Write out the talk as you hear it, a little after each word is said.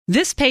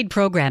This paid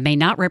program may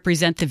not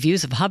represent the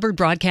views of Hubbard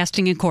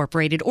Broadcasting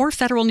Incorporated or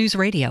Federal News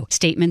Radio.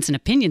 Statements and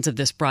opinions of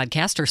this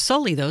broadcast are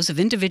solely those of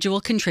individual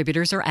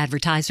contributors or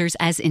advertisers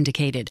as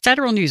indicated.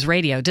 Federal News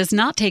Radio does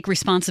not take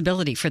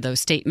responsibility for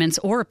those statements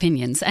or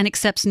opinions and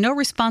accepts no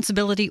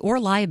responsibility or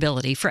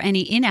liability for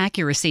any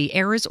inaccuracy,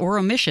 errors, or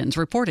omissions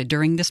reported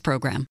during this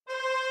program.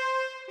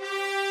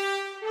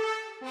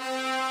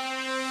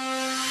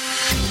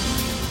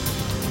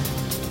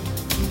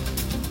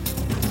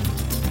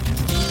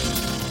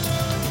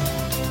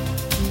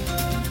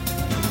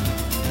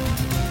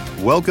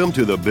 Welcome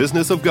to the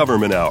Business of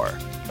Government Hour,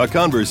 a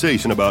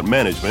conversation about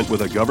management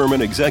with a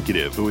government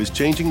executive who is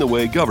changing the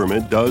way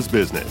government does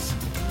business.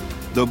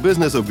 The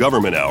Business of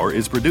Government Hour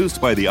is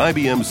produced by the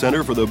IBM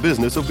Center for the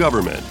Business of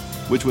Government,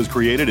 which was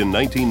created in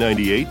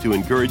 1998 to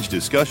encourage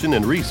discussion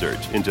and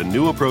research into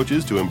new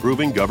approaches to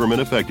improving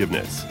government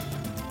effectiveness.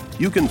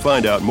 You can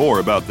find out more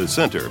about the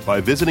center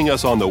by visiting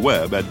us on the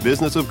web at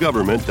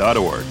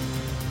businessofgovernment.org.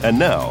 And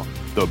now,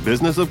 the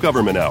Business of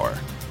Government Hour.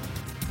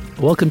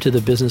 Welcome to the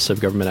Business of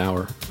Government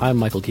Hour. I'm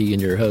Michael Keegan,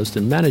 your host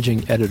and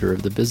managing editor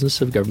of the Business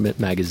of Government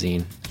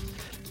magazine.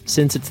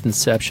 Since its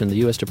inception, the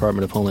U.S.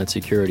 Department of Homeland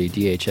Security,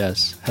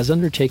 DHS, has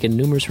undertaken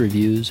numerous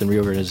reviews and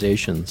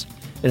reorganizations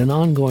in an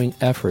ongoing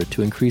effort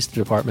to increase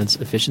the department's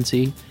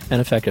efficiency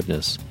and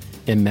effectiveness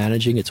in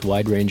managing its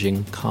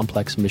wide-ranging,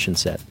 complex mission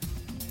set.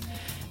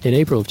 In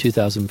April of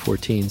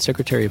 2014,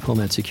 Secretary of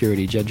Homeland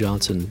Security Jed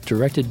Johnson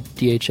directed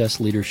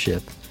DHS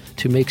leadership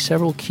to make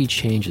several key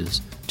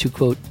changes to,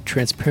 quote,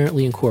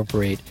 transparently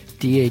incorporate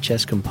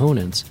DHS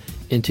components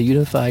into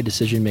unified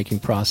decision-making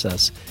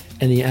process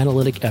and the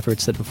analytic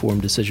efforts that inform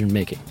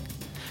decision-making.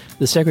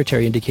 The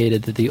Secretary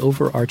indicated that the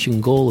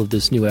overarching goal of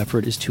this new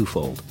effort is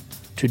twofold: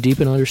 to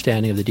deepen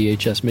understanding of the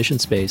DHS mission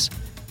space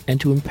and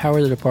to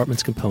empower the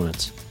department's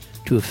components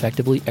to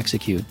effectively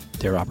execute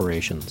their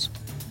operations.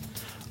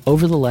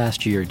 Over the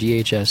last year,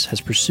 DHS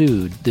has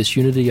pursued this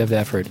unity of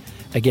effort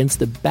against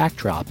the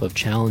backdrop of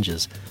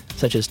challenges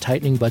such as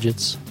tightening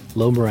budgets,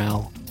 low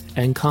morale,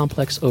 and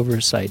complex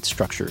oversight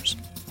structures.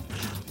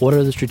 What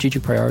are the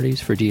strategic priorities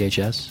for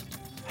DHS?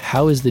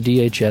 How is the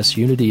DHS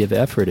Unity of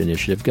Effort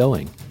initiative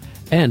going?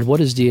 And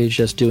what is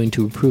DHS doing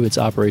to improve its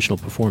operational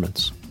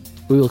performance?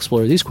 We will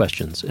explore these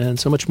questions and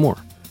so much more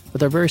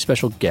with our very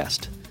special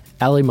guest,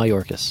 Ali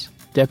Mayorkas,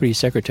 Deputy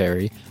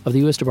Secretary of the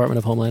U.S. Department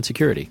of Homeland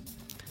Security.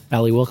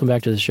 Ali, welcome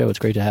back to the show. It's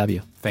great to have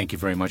you. Thank you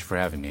very much for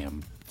having me.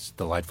 It's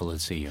delightful to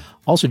see you.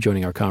 Also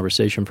joining our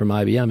conversation from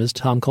IBM is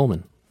Tom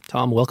Coleman.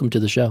 Tom, welcome to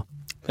the show.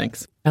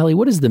 Thanks. Ali,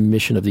 what is the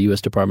mission of the U.S.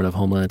 Department of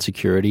Homeland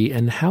Security,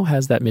 and how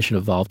has that mission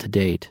evolved to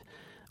date?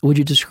 Would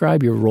you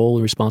describe your role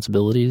and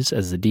responsibilities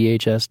as the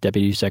DHS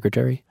Deputy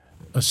Secretary?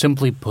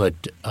 Simply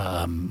put,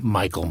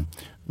 Michael,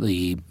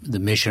 the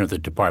mission of the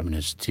department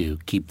is to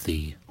keep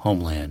the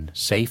homeland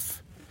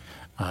safe,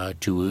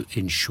 to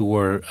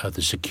ensure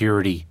the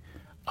security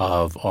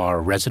of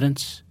our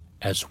residents,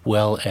 as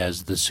well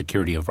as the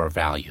security of our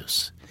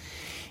values.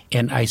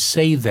 And I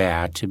say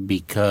that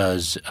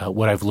because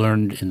what I've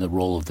learned in the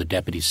role of the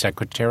Deputy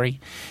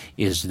Secretary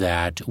is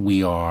that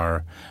we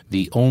are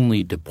the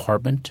only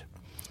department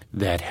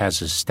that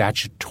has a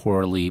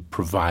statutorily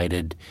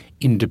provided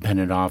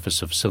independent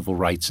Office of Civil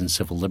Rights and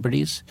Civil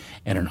Liberties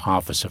and an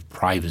Office of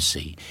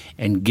Privacy.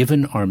 And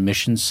given our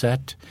mission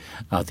set,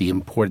 the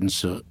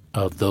importance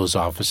of those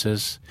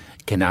offices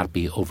cannot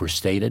be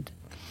overstated.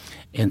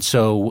 And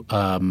so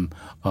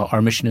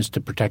our mission is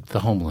to protect the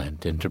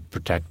homeland and to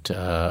protect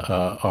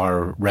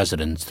our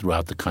residents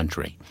throughout the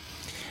country.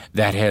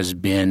 That has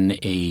been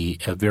a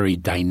very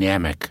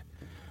dynamic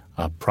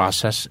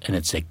process, and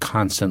it's a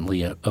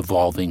constantly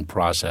evolving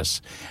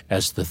process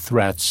as the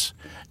threats,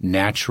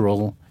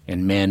 natural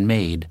and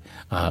man-made,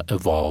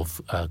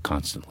 evolve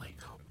constantly.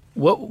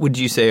 What would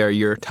you say are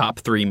your top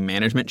three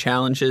management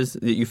challenges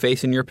that you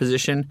face in your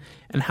position,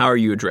 and how are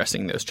you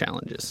addressing those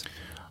challenges?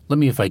 Let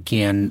me, if I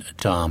can,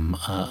 Tom,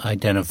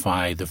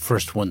 identify the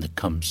first one that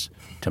comes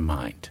to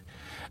mind.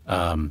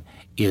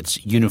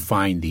 It's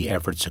unifying the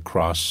efforts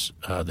across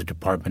the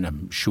department.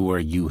 I'm sure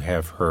you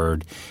have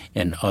heard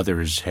and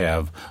others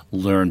have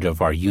learned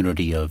of our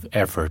Unity of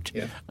Effort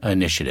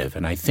initiative.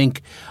 And I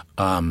think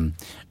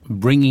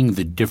bringing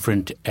the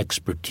different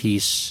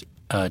expertise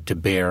to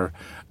bear,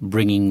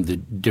 bringing the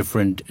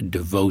different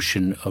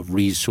devotion of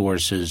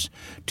resources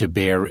to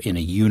bear in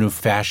a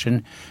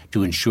fashion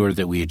to ensure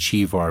that we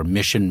achieve our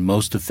mission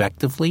most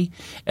effectively,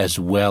 as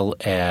well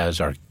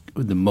as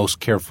the most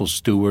careful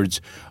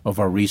stewards of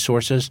our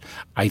resources,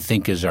 I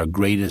think is our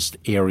greatest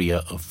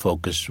area of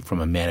focus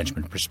from a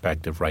management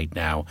perspective right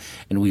now.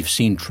 And we've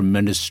seen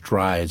tremendous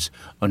strides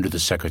under the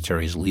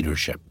Secretary's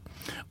leadership.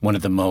 One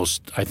of the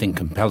most, I think,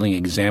 compelling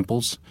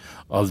examples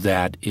of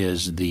that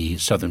is the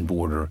Southern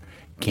Border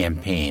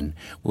campaign,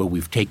 where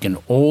we've taken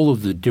all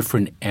of the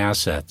different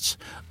assets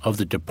of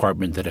the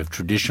department that have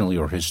traditionally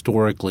or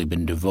historically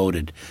been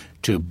devoted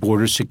to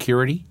border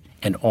security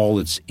and all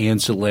its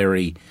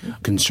ancillary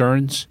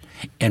concerns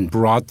and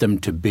brought them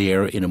to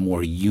bear in a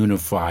more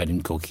unified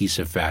and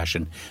cohesive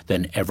fashion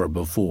than ever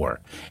before.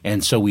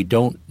 And so we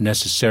don't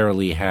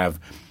necessarily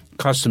have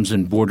Customs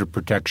and Border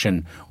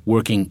Protection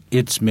working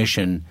its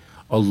mission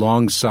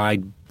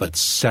alongside but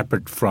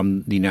separate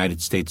from the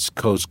United States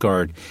Coast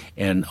Guard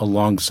and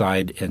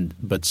alongside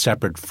but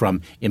separate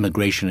from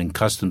Immigration and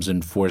Customs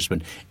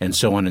Enforcement and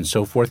so on and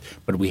so forth.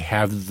 But we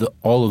have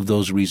all of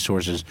those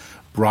resources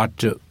brought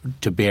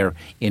to bear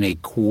in a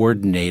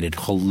coordinated,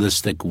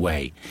 holistic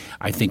way.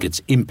 I think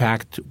its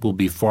impact will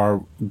be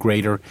far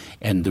greater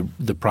and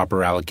the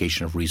proper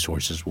allocation of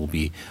resources will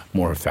be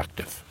more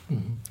effective.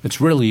 Mm-hmm. It's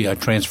really a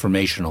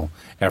transformational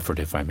effort,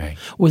 if I may.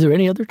 Were there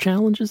any other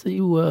challenges that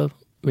you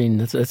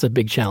that's a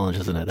big challenge,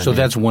 isn't it?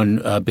 That's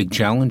one big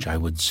challenge. I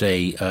would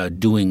say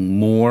doing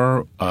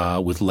more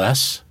with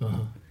less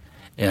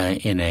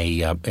in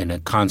a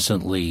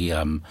constantly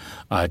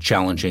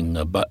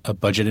challenging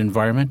budget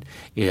environment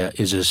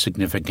is a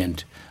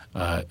significant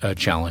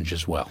challenge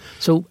as well.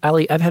 So,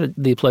 Ali, I've had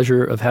the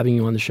pleasure of having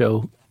you on the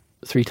show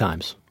 3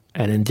 times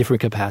and in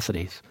different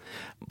capacities.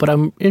 But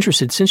I'm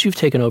interested, since you've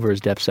taken over as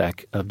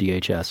DepSec of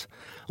DHS,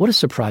 what has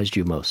surprised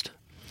you most?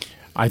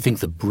 I think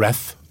the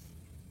breadth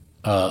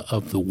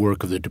of the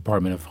work of the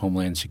Department of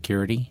Homeland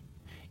Security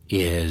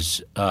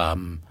is a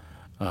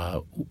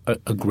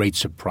great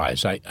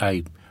surprise.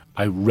 I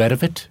read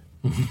of it,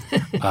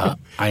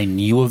 I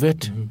knew of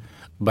it,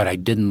 but I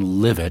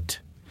didn't live it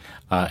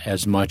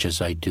as much as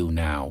I do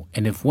now.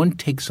 And if one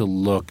takes a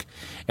look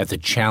at the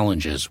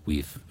challenges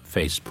we've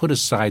faced, put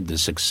aside the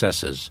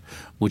successes,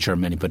 which are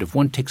many, but if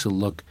one takes a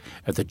look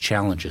at the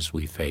challenges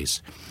we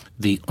face,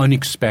 the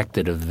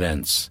unexpected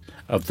events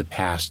of the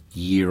past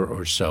year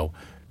or so,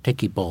 take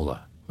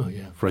Ebola,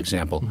 for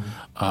example.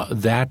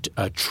 That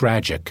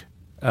tragic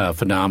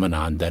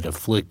phenomenon that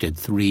afflicted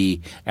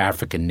 3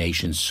 African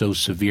nations so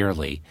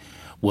severely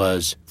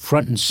was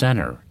front and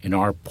center in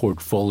our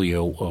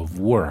portfolio of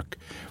work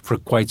for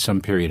quite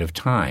some period of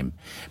time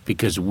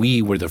because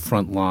we were the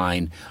front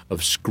line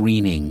of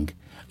screening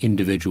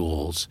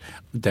individuals,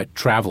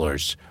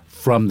 travelers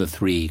from the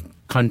 3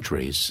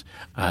 countries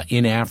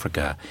in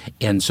Africa.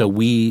 And so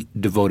we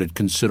devoted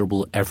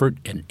considerable effort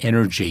and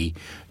energy,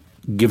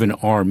 given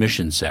our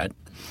mission set,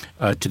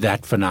 to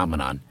that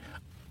phenomenon.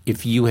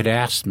 If you had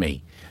asked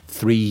me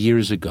 3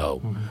 years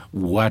ago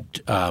what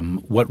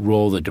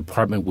role the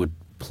department would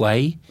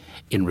play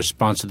in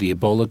response to the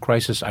Ebola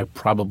crisis, I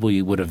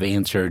probably would have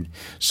answered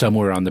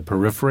somewhere on the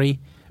periphery,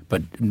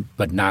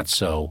 but not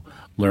so,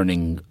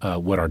 learning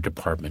what our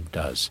department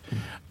does.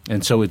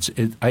 And so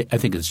I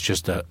think it's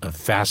just a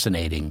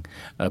fascinating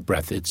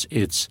breadth.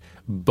 It's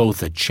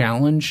both a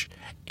challenge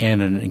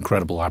and an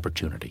incredible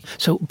opportunity.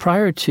 So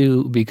prior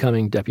to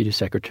becoming Deputy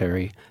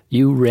Secretary,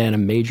 you ran a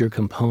major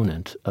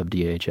component of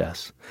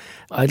DHS.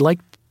 I'd like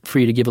for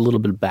you to give a little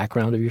bit of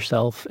background of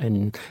yourself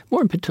and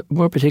more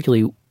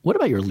particularly, what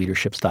about your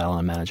leadership style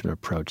and management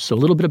approach? So a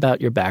little bit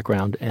about your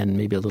background and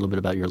maybe a little bit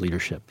about your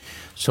leadership.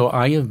 So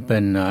I have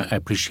been I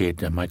appreciate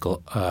that,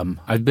 Michael.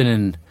 I've been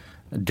in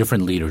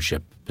different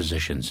leadership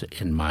positions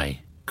in my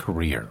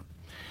career.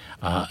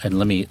 And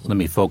let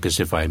me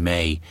focus, if I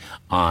may,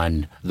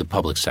 on the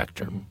public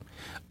sector.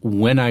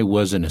 When I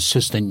was an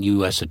assistant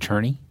U.S.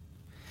 attorney,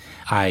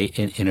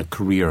 in a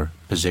career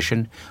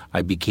position,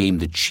 I became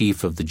the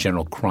chief of the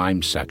General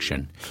Crime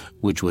Section,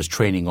 which was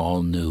training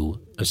all new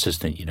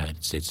assistant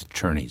United States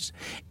attorneys.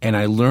 And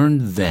I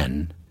learned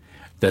then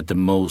that the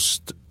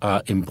most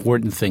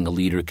important thing a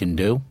leader can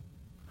do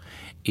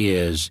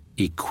is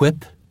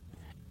equip,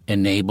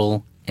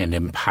 enable, and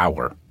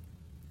empower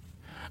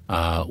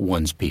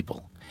one's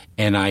people.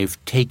 And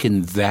I've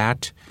taken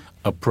that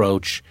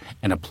approach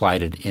and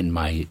applied it in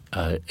my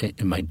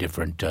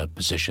different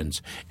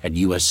positions at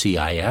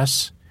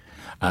USCIS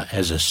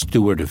as a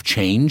steward of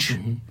change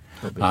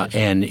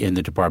and in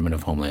the Department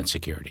of Homeland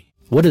Security.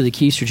 What are the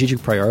key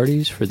strategic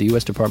priorities for the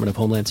U.S. Department of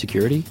Homeland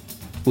Security?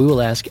 We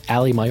will ask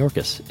Ali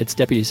Mayorkas, its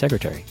Deputy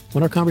Secretary,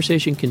 when our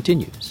conversation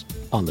continues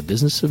on the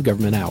Business of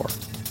Government Hour.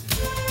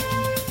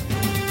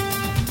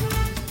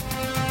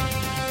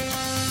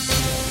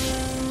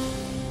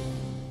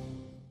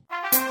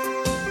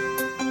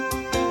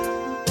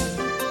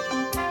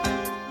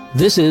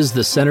 This is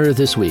the Center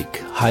This Week,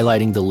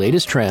 highlighting the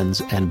latest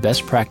trends and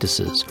best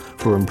practices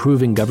for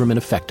improving government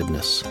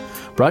effectiveness,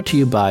 brought to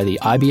you by the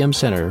IBM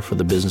Center for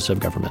the Business of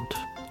Government.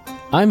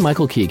 I'm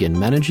Michael Keegan,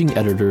 Managing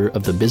Editor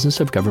of the Business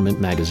of Government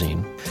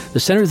magazine. The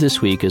Center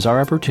This Week is our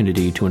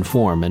opportunity to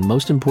inform and,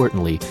 most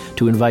importantly,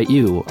 to invite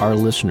you, our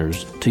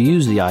listeners, to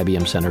use the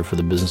IBM Center for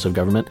the Business of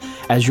Government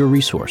as your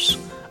resource,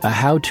 a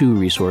how-to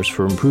resource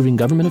for improving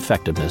government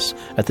effectiveness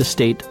at the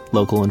state,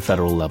 local, and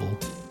federal level.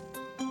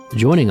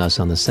 Joining us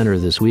on the Center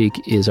This Week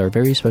is our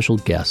very special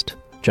guest,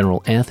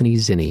 General Anthony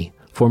Zinni,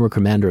 former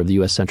commander of the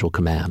U.S. Central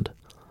Command.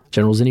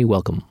 General Zinni,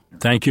 welcome.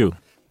 Thank you.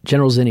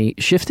 General Zinni,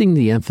 shifting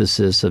the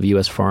emphasis of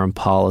U.S. foreign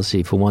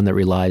policy from one that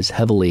relies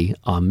heavily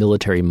on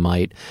military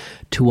might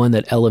to one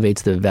that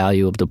elevates the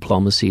value of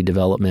diplomacy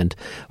development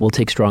will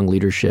take strong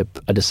leadership,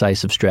 a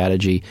decisive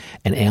strategy,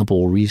 and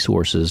ample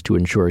resources to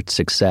ensure its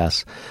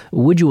success.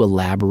 Would you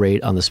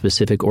elaborate on the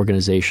specific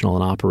organizational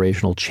and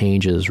operational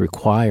changes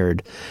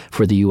required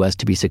for the U.S.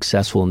 to be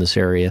successful in this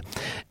area?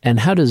 And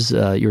how does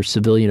your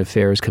civilian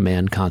affairs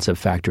command concept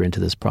factor into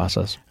this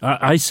process?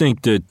 I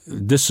think that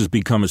this has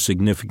become a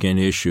significant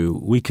issue.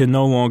 We can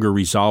no longer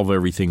resolve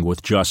everything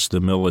with just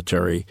the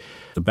military.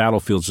 The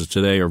battlefields of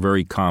today are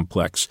very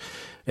complex,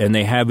 and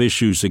they have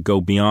issues that go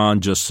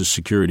beyond just the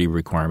security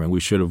requirement. We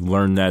should have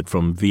learned that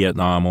from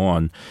Vietnam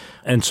on.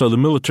 And so the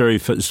military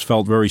has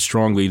felt very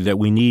strongly that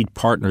we need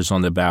partners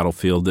on the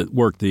battlefield that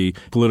work the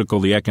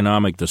political, the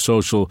economic, the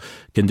social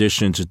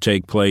conditions that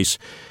take place.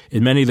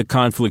 In many of the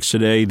conflicts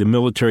today, the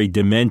military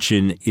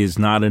dimension is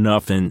not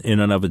enough in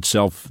and of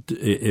itself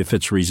if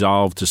it's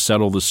resolved to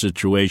settle the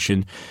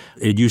situation.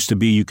 It used to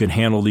be you could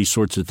handle these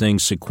sorts of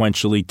things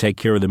sequentially, take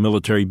care of the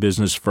military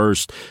business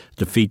first,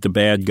 defeat the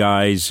bad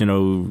guys,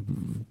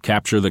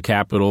 capture the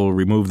capital,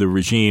 remove the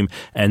regime,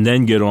 and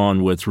then get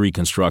on with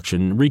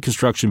reconstruction.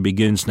 Reconstruction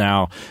begins now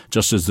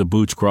just as the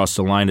boots cross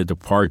the line of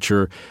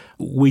departure.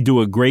 We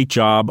do a great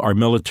job, our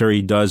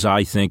military does,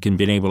 I think, in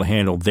being able to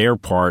handle their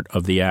part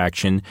of the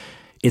action.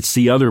 It's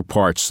the other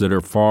parts that are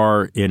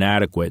far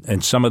inadequate,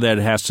 and some of that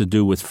has to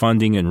do with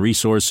funding and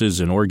resources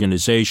and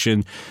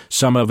organization.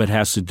 Some of it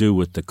has to do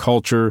with the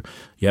culture.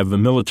 You have a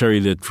military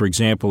that, for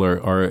example,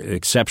 are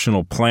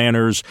exceptional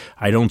planners.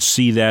 I don't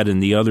see that in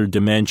the other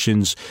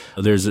dimensions.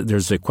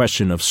 There's a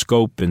question of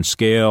scope and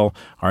scale.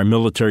 Our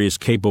military is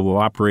capable of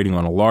operating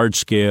on a large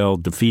scale,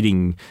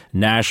 defeating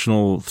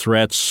national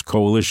threats,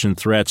 coalition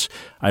threats.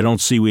 I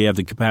don't see we have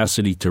the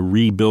capacity to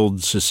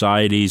rebuild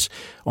societies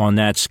on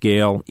that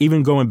scale.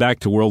 Even going back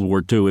to World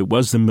War II, it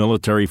was the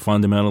military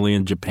fundamentally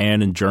in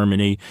Japan and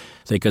Germany.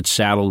 They got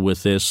saddled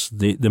with this.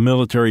 The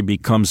military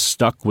becomes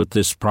stuck with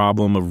this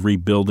problem of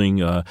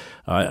rebuilding.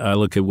 I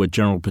look at what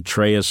General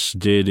Petraeus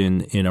did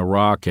in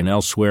Iraq and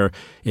elsewhere.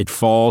 It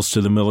falls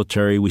to the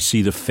military. We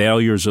see the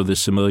failures of the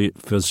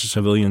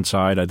civilian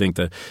side. I think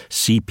the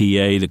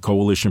CPA, the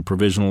Coalition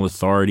Provisional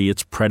Authority,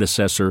 its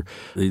predecessor,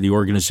 the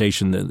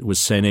organization that was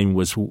sent in,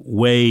 was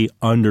way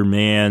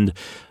undermanned,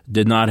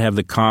 did not have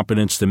the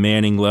competence, the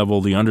manning level,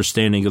 the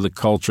understanding of the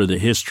culture, the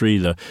history,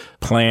 the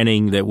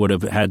planning that would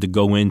have had to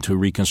go into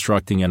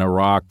reconstructing in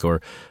Iraq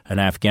or in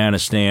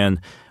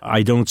Afghanistan.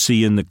 I don't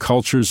see in the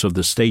cultures of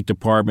the State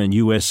Department,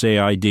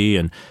 USAID,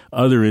 and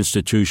other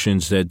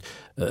institutions that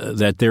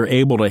they're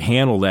able to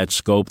handle that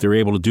scope. They're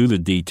able to do the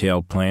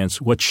detailed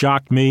plans. What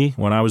shocked me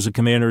when I was a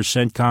commander of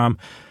CENTCOM,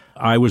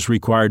 I was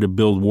required to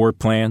build war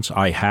plans.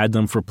 I had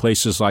them for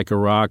places like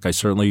Iraq. I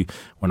certainly,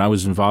 when I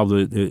was involved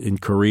in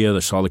Korea, I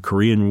saw the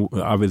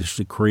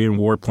Korean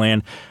War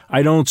plan.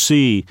 I don't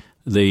see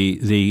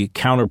the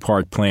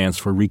counterpart plans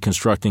for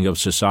reconstructing of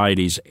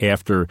societies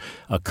after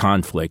a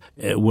conflict.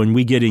 When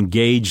we get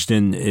engaged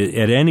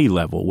at any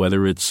level,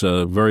 whether it's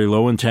very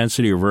low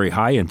intensity or very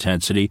high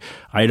intensity,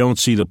 I don't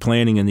see the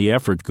planning and the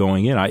effort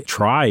going in. I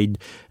tried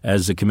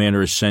as the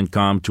commander of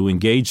CENTCOM to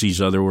engage these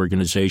other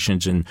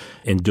organizations in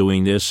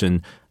doing this,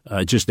 and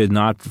just did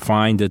not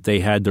find that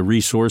they had the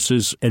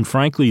resources and,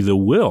 frankly, the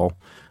will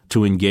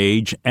to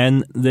engage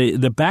and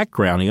the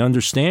background, the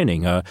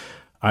understanding.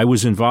 I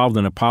was involved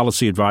in a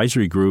policy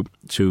advisory group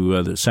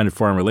to the Senate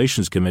Foreign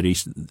Relations Committee.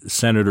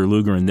 Senator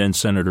Lugar and then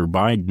Senator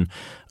Biden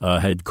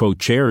had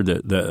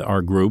co-chaired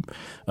our group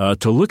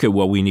to look at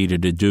what we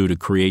needed to do to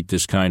create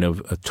this kind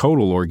of a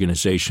total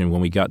organization when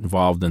we got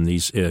involved in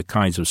these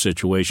kinds of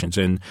situations.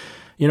 And,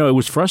 it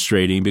was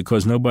frustrating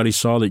because nobody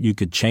saw that you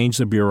could change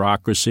the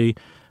bureaucracy.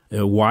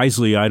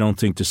 Wisely, I don't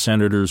think the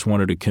senators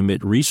wanted to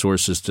commit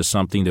resources to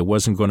something that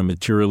wasn't going to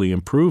materially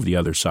improve the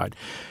other side.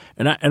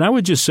 And I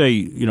would just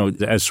say,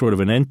 as sort of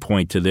an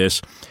endpoint to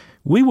this,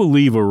 we will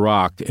leave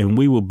Iraq and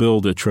we will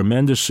build a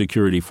tremendous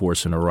security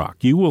force in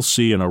Iraq. You will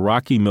see an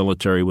Iraqi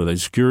military with a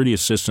security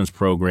assistance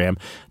program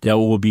that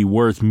will be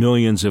worth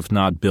millions, if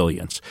not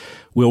billions.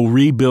 We'll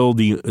rebuild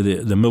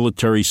the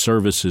military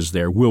services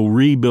there. We'll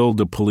rebuild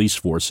the police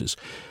forces.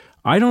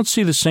 I don't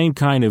see the same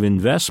kind of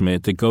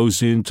investment that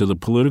goes into the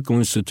political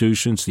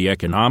institutions, the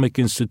economic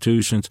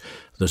institutions,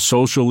 the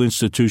social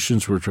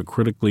institutions, which are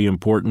critically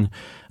important.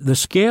 The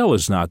scale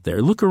is not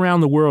there. Look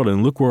around the world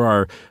and look where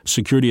our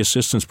security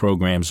assistance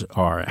programs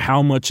are,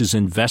 how much is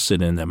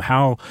invested in them,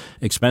 how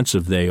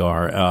expensive they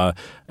are,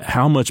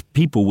 how much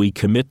people we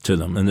commit to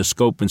them, and the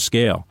scope and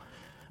scale.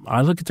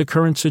 I look at the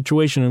current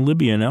situation in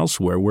Libya and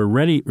elsewhere. We're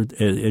ready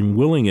and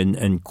willing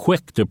and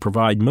quick to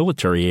provide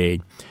military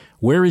aid.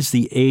 Where is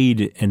the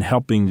aid in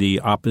helping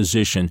the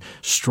opposition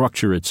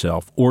structure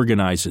itself,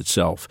 organize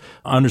itself,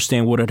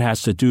 understand what it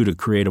has to do to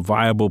create a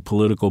viable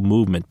political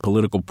movement,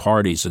 political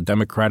parties, a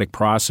democratic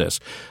process?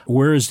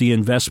 Where is the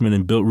investment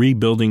in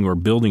rebuilding or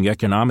building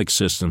economic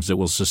systems that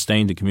will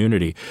sustain the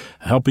community,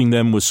 helping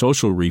them with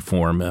social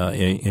reform,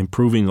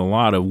 improving the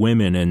lot of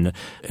women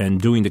and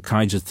doing the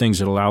kinds of things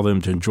that allow them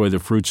to enjoy the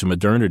fruits of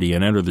modernity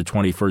and enter the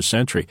 21st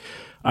century?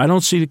 I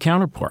don't see the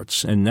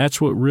counterparts, and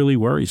that's what really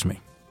worries me.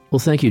 Well,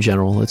 thank you,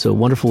 General. It's a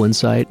wonderful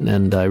insight,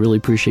 and I really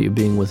appreciate you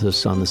being with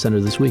us on the Center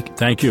this week.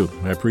 Thank you.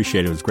 I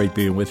appreciate it. It was great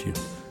being with you.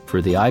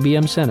 For the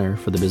IBM Center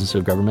for the Business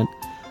of Government,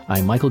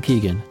 I'm Michael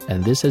Keegan,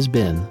 and this has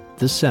been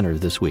the Center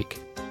This Week.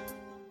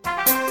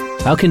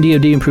 How can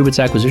DoD improve its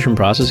acquisition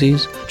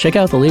processes? Check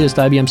out the latest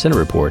IBM Center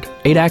report,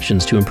 8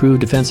 Actions to Improve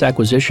Defense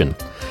Acquisition.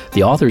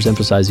 The authors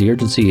emphasize the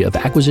urgency of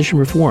acquisition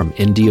reform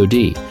in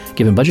DoD,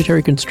 given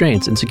budgetary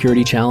constraints and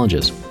security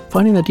challenges,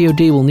 finding that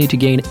DoD will need to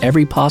gain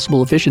every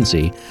possible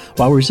efficiency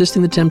while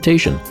resisting the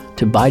temptation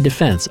to buy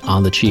defense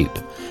on the cheap.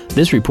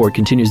 This report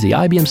continues the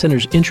IBM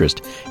Center's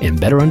interest in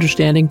better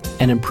understanding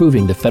and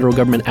improving the federal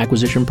government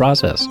acquisition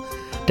process.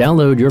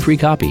 Download your free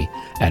copy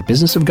at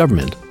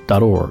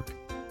businessofgovernment.org.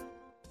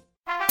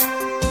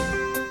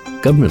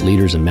 Government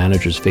leaders and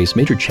managers face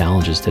major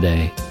challenges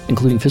today,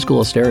 including fiscal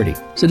austerity,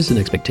 citizen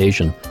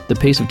expectation, the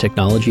pace of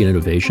technology and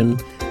innovation,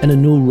 and a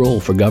new role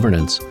for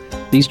governance.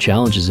 These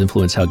challenges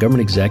influence how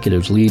government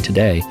executives lead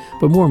today,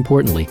 but more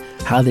importantly,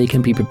 how they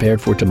can be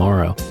prepared for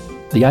tomorrow.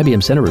 The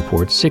IBM Center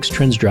report, 6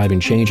 Trends Driving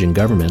Change in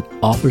Government,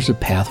 offers a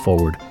path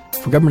forward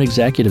for government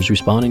executives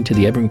responding to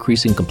the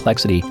ever-increasing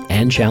complexity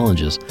and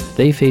challenges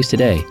they face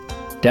today.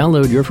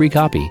 Download your free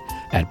copy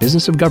at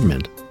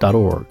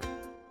businessofgovernment.org.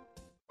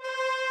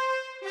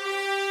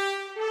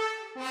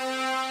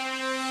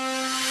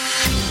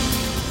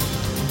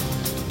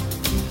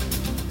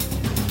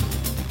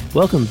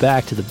 Welcome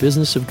back to the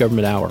Business of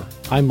Government Hour.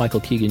 I'm Michael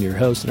Keegan, your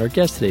host, and our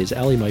guest today is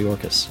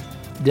Mayorkas,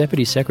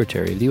 Deputy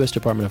Secretary of the U.S.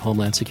 Department of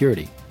Homeland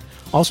Security.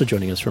 Also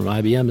joining us from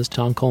IBM is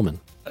Tom Coleman.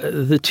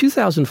 The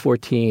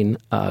 2014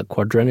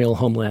 Quadrennial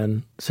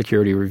Homeland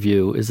Security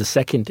Review is the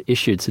second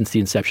issued since the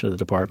inception of the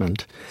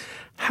department.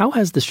 How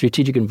has the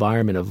strategic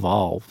environment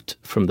evolved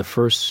from the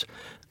first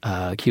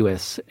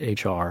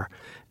QSHR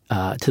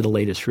to the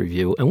latest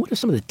review, and what are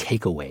some of the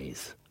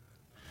takeaways?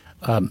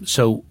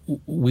 So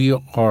we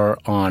are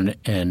on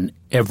an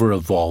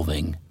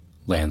ever-evolving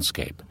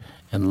landscape.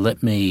 And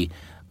let me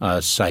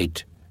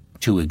cite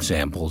 2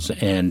 examples.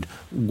 And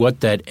what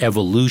that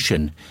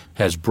evolution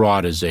has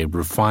brought is a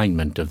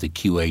refinement of the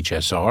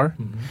QHSR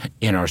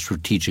in our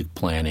strategic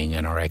planning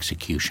and our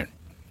execution.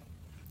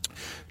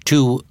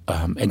 2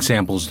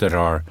 examples that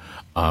are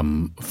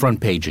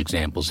front-page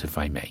examples, if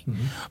I may.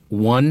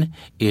 One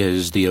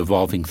is the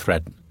evolving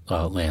threat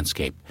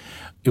landscape.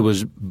 It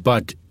was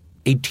but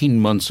 18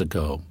 months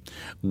ago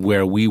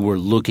where we were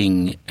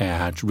looking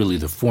at really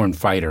the foreign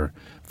fighter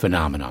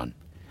phenomenon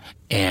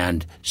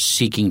and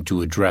seeking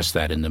to address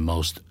that in the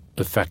most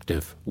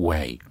effective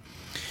way.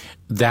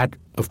 That,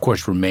 of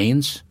course,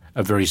 remains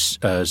a very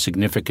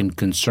significant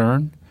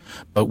concern,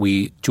 but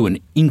to an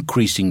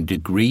increasing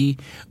degree,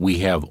 we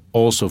have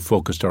also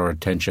focused our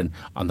attention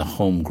on the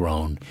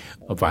homegrown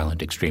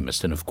violent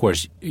extremists. And of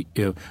course,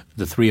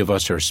 the 3 of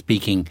us are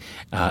speaking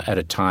at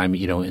a time,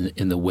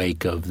 in the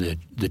wake of the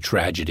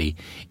tragedy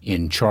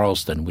in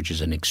Charleston, which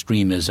is an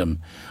extremism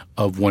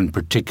of one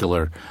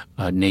particular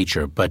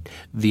nature. But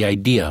the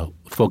idea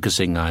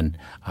focusing on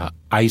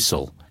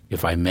ISIL,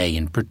 if I may,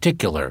 in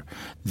particular,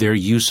 their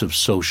use of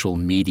social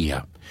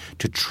media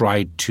to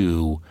try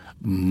to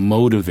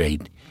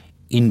motivate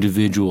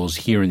individuals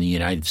here in the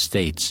United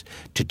States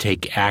to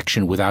take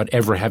action without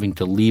ever having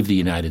to leave the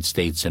United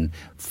States and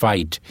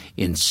fight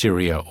in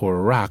Syria or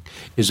Iraq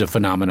is a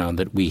phenomenon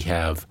that we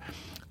have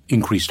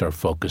increased our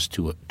focus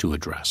to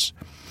address.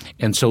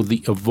 And so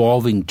the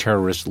evolving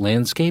terrorist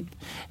landscape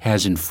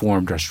has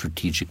informed our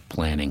strategic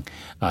planning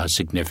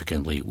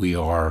significantly. We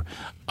are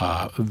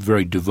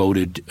very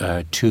devoted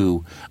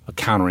to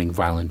countering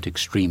violent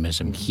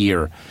extremism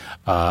here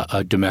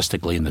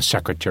domestically, and the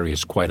Secretary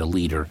is quite a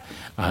leader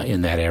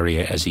in that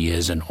area, as he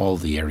is in all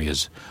the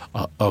areas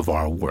of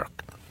our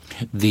work.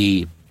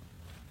 The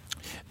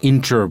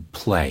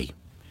interplay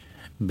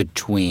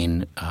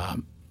between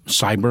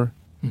cyber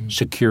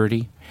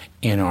security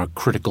and our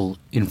critical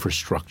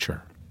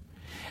infrastructure,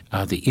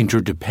 the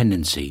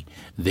interdependency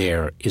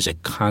there is a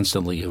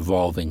constantly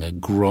evolving, a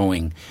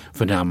growing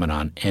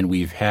phenomenon, and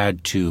we've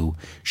had to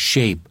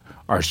shape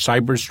our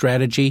cyber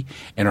strategy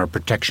and our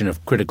protection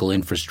of critical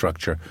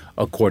infrastructure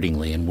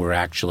accordingly. And we're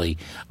actually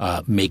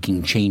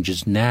making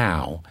changes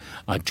now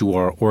to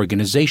our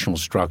organizational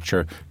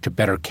structure to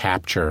better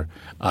capture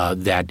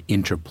that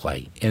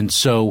interplay. And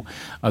so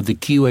the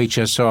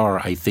QHSR,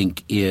 I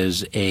think,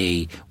 is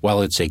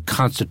while it's a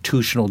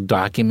constitutional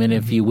document,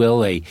 if you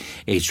will, a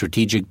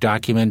strategic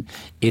document,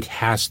 it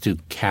has to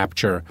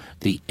capture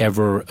the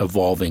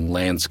ever-evolving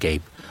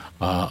landscape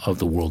of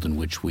the world in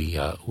which we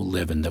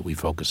live and that we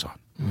focus on.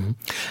 Mm-hmm.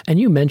 And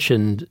you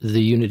mentioned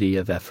the unity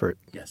of effort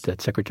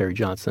that Secretary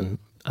Johnson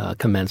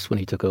commenced when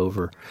he took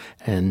over.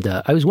 And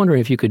I was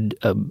wondering if you could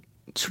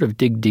sort of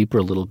dig deeper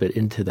a little bit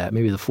into that,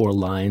 maybe the 4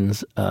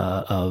 lines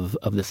of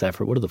this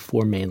effort. What are the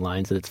 4 main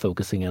lines that it's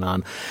focusing in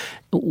on?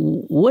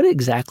 What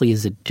exactly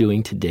is it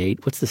doing to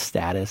date? What's the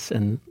status?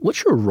 And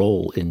what's your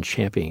role in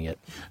championing it?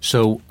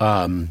 So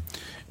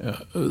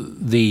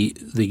the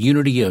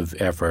unity of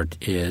effort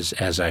is,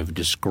 as I've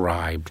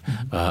described,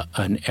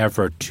 an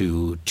effort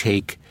to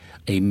take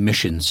a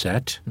mission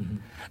set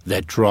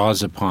that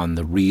draws upon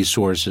the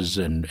resources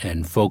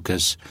and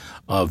focus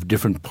of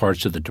different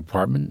parts of the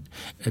department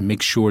and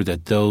make sure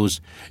that those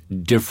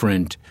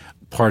different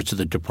parts of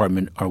the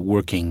department are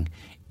working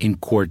in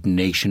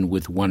coordination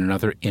with one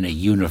another in a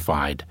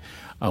unified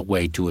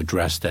way to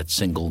address that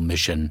single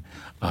mission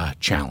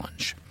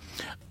challenge.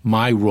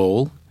 My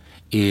role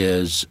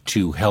is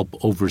to help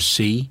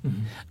oversee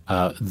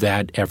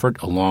that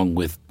effort along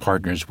with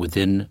partners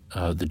within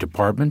the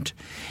department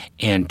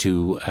and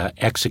to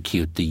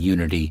execute the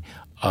unity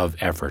of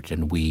effort.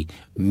 And we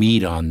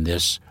meet on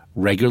this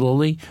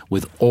regularly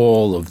with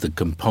all of the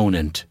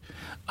component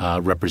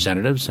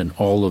representatives and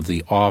all of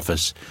the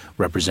office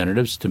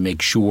representatives to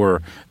make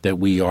sure that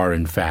we are,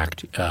 in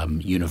fact,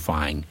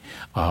 unifying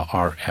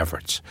our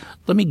efforts.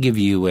 Let me give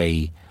you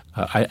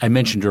I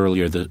mentioned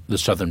earlier the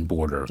Southern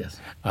Border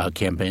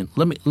campaign.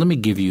 Let me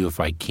give you, if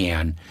I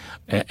can,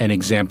 an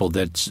example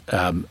that's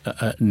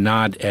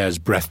not as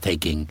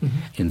breathtaking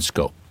in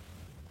scope,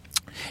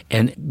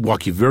 and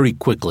walk you very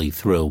quickly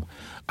through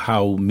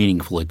how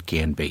meaningful it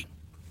can be.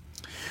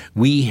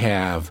 We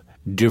have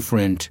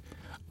different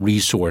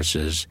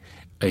resources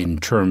in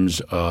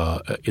terms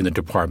in the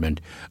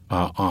department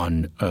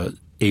on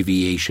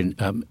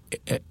aviation,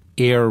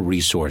 air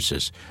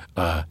resources,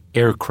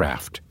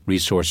 aircraft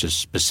resources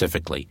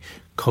specifically.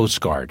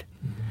 Coast Guard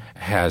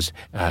has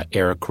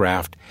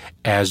aircraft,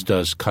 as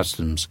does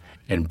Customs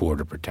and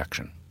Border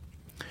Protection.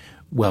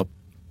 Well,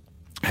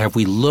 have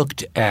we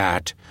looked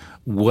at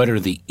what are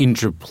the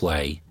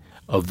interplay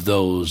of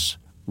those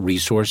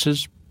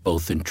resources,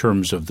 both in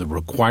terms of the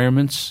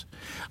requirements,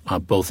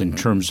 both in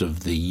terms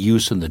of the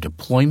use and the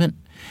deployment?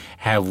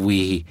 Have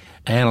we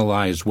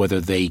analyzed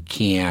whether they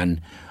can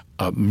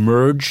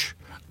merge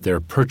their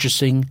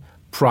purchasing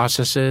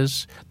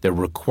processes, their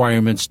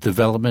requirements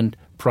development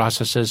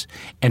processes,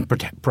 and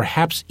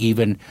perhaps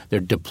even their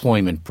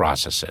deployment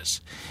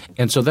processes?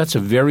 And so that's a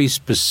very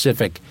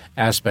specific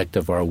aspect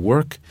of our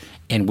work,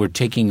 and we're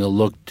taking a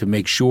look to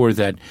make sure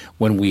that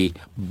when we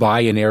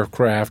buy an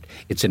aircraft,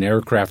 it's an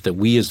aircraft that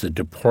we as the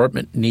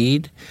department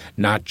need,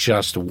 not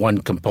just one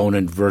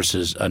component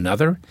versus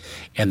another,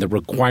 and the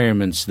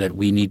requirements that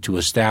we need to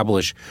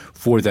establish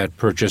for that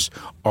purchase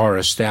are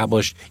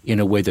established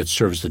in a way that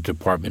serves the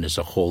department as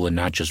a whole and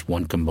not just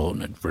one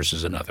component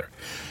versus another.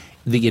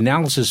 The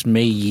analysis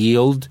may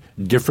yield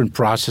different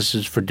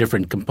processes for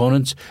different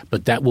components,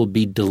 but that will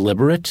be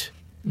deliberate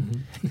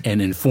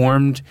and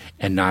informed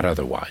and not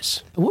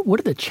otherwise. What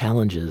are the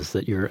challenges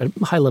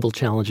high-level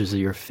challenges that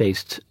you're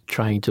faced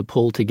trying to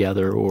pull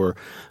together or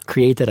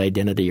create that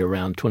identity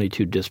around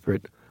 22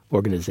 disparate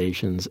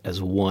organizations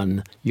as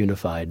one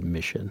unified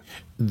mission?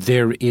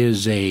 There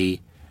is a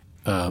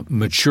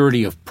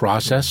maturity of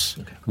process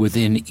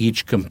within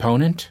each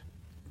component,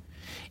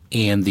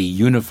 and the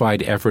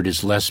unified effort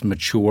is less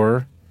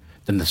mature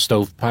than the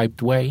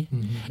stovepiped way.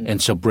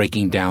 And so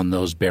breaking down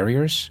those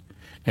barriers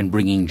and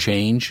bringing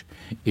change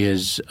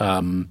is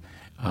always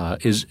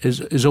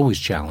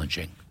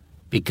challenging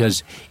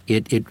because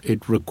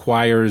it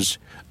requires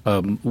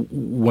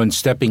one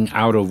stepping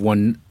out of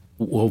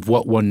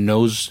what one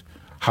knows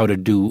how to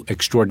do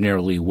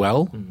extraordinarily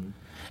well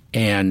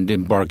and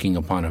embarking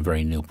upon a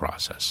very new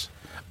process.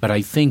 But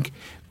I think,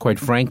 quite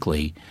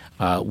frankly,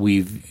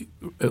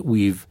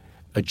 we've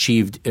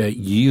achieved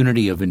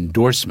unity of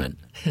endorsement,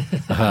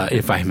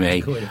 if I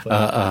may,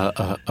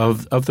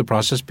 of the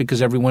process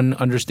because everyone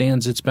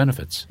understands its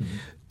benefits.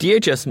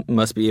 DHS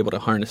must be able to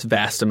harness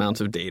vast amounts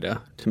of data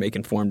to make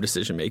informed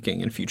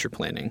decision-making and future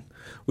planning.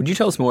 Would you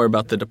tell us more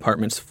about the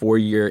department's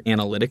 4-year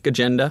analytic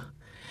agenda?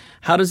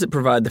 How does it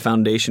provide the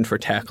foundation for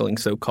tackling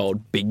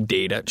so-called big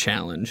data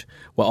challenge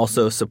while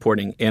also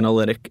supporting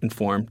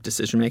analytic-informed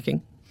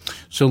decision-making?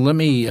 So let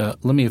me,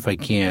 if I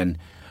can,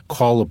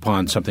 call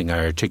upon something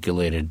I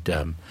articulated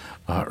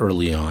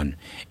early on,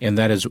 and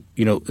that is,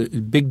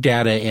 big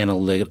data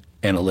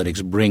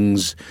analytics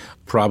brings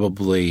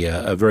probably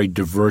a very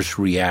diverse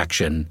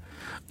reaction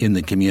in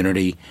the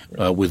community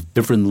with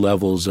different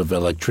levels of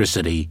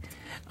electricity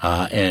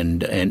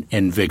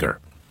and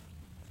vigor.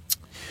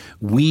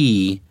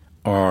 We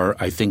are,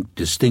 I think,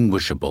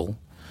 distinguishable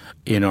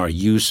in our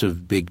use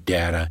of big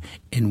data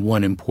in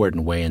one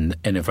important way, and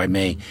if I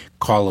may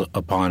call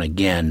upon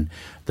again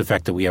the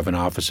fact that we have an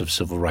Office of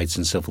Civil Rights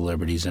and Civil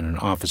Liberties and an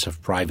Office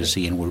of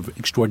Privacy, and we're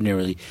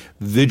extraordinarily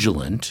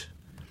vigilant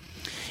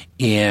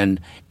in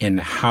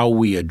how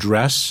we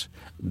address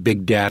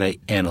big data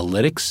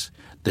analytics,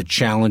 the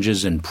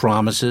challenges and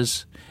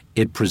promises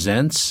it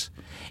presents,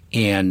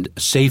 and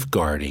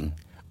safeguarding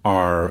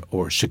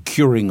or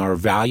securing our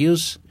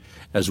values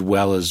as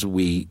well as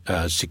we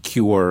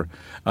secure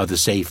the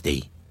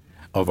safety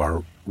of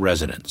our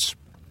residents.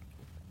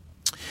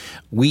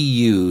 We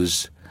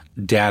use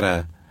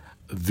data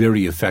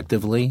very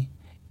effectively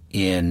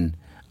in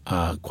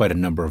quite a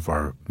number of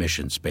our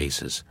mission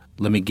spaces.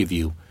 Let me give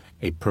you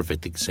a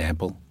perfect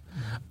example.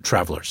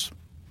 Travelers.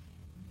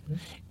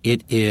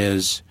 It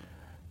is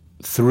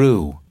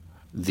through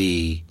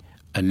the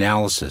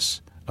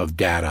analysis of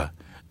data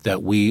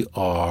that we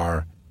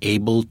are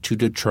able to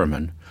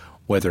determine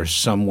whether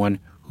someone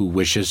who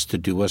wishes to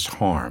do us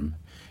harm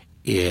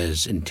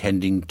is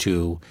intending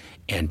to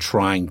and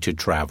trying to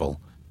travel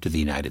to the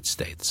United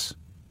States.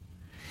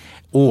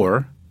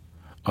 Or,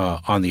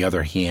 on the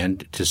other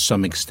hand, to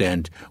some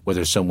extent,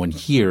 whether someone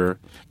here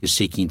is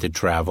seeking to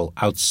travel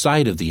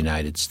outside of the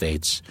United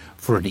States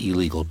for an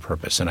illegal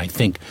purpose. And I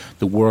think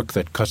the work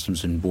that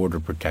Customs and Border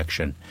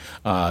Protection,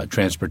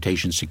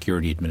 Transportation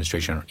Security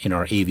Administration, in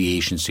our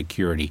aviation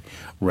security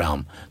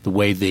realm, the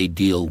way they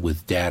deal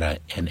with data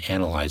and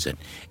analyze it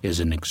is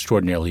an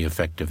extraordinarily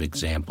effective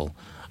example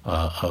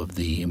of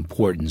the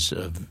importance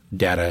of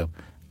data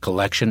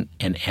collection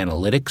and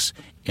analytics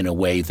in a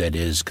way that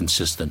is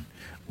consistent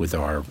with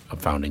our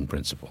founding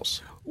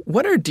principles.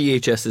 What are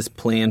DHS's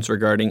plans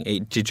regarding a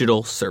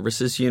digital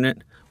services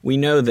unit? We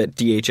know that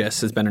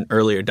DHS has been an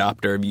early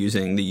adopter of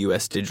using the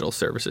U.S. digital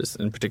services,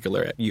 in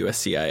particular at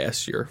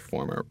USCIS, your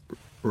former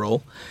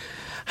role.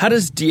 How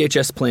does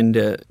DHS plan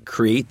to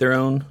create their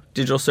own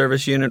digital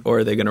service unit, or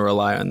are they going to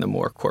rely on the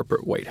more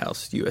corporate White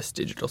House U.S.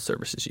 digital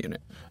services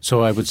unit?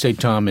 So I would say,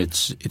 Tom,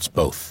 it's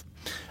both.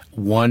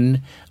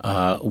 One,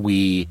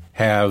 we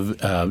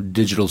have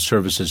digital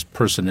services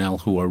personnel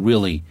who are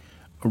really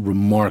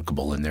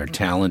remarkable in their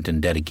talent and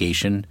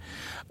dedication.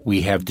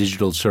 We have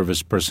digital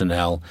service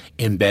personnel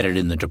embedded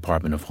in the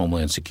Department of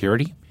Homeland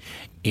Security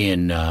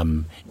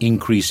in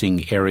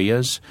increasing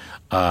areas,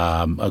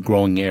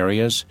 growing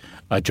areas,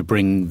 to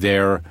bring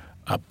their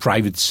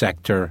private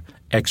sector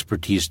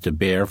expertise to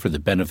bear for the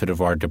benefit of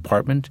our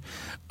department.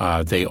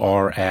 They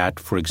are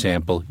at, for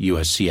example,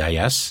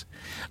 USCIS,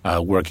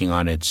 working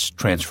on its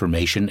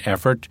transformation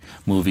effort,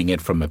 moving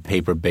it from a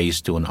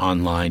paper-based to an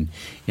online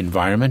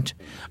environment.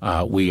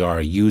 We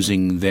are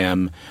using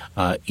them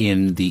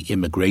in the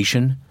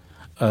immigration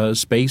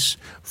space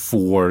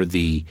for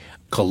the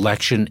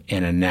collection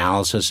and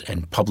analysis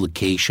and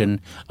publication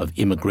of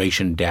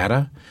immigration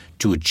data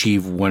to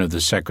achieve one of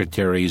the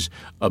Secretary's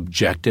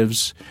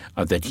objectives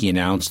that he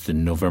announced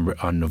on November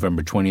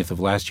 20th of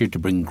last year, to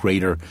bring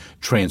greater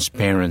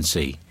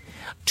transparency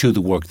to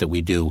the work that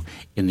we do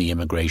in the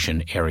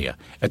immigration area.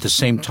 At the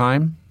same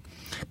time,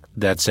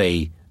 that's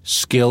a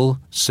skill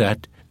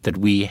set that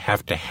we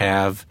have to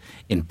have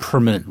in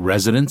permanent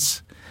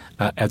residence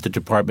at the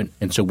department,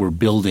 and so we're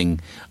building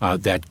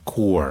that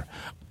core.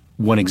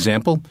 One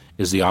example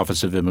is the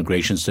Office of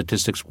Immigration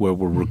Statistics, where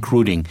we're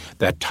recruiting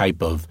that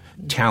type of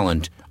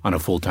talent on a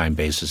full-time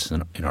basis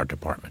in our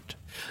department.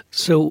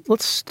 So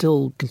let's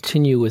still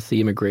continue with the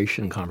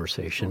immigration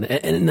conversation,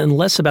 and then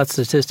less about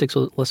statistics,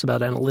 less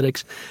about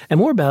analytics, and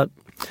more about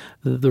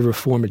the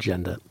reform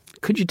agenda.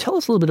 Could you tell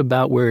us a little bit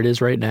about where it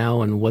is right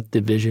now and what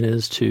the vision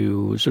is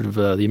to sort of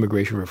the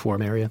immigration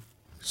reform area?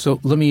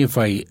 So let me, if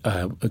I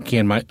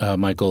can,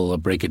 Michael,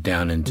 break it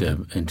down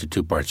into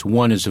two parts.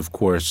 One is, of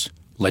course,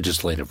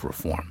 legislative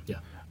reform,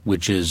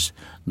 which is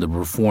the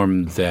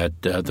reform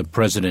that the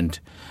president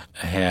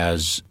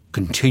has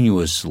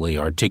continuously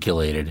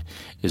articulated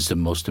is the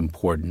most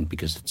important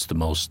because it's the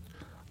most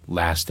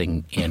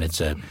lasting, and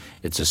it's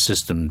a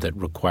system that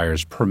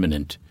requires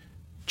permanent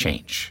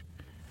change.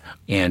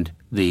 And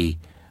the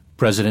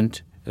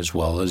president, as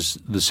well as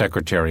the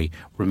secretary,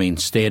 remain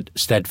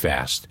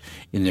steadfast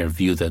in their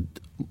view that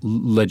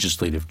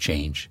legislative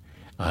change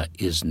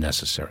is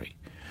necessary.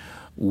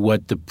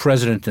 What the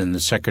president and the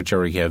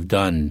secretary have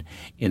done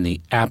in the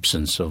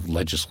absence of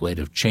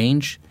legislative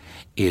change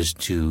is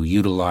to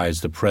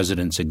utilize the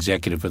president's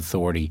executive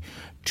authority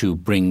to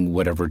bring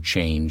whatever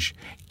change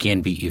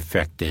can be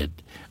effected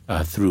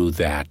through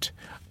that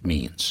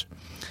means.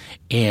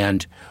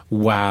 And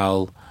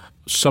while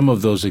some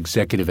of those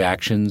executive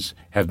actions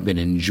have been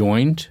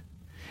enjoined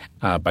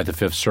by the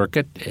Fifth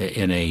Circuit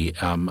in a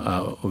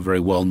very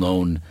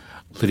well-known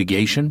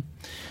litigation,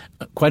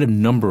 quite a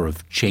number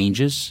of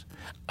changes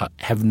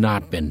have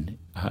not been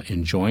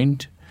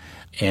enjoined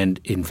and,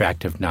 in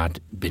fact, have not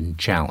been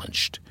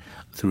challenged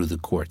through the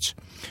courts.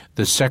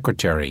 The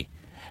Secretary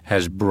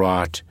has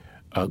brought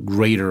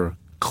greater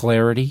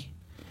clarity,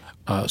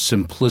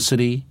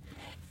 simplicity,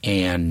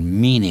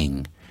 and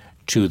meaning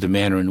to the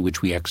manner in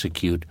which we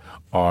execute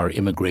our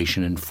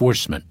immigration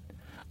enforcement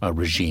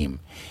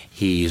regime.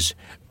 He's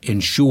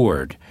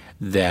ensured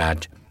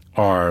that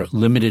our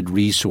limited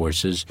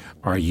resources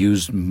are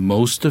used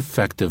most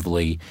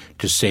effectively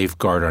to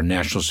safeguard our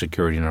national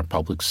security and our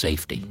public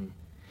safety.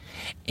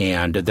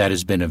 And that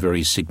has been a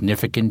very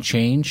significant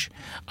change,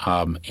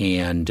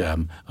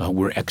 and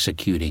we're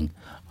executing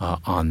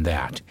on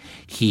that.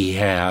 He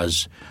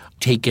has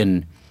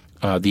taken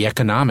the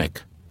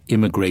economic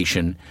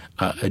immigration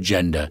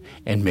agenda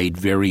and made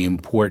very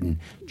important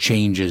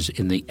changes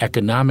in the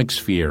economic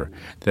sphere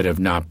that have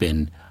not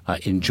been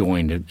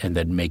enjoined and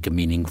that make a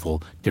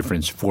meaningful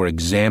difference. For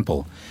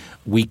example,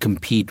 we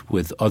compete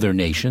with other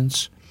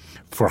nations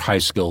for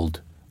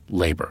high-skilled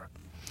labor.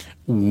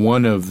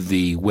 One of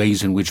the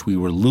ways in which we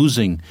were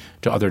losing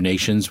to other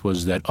nations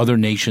was that other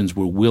nations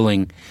were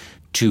willing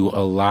to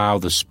allow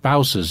the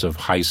spouses of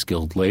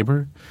high-skilled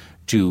labor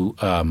to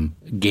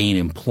gain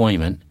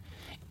employment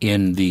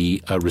in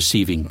the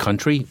receiving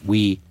country.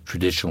 We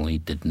traditionally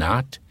did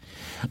not.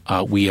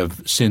 We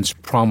have since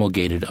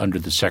promulgated, under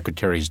the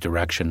Secretary's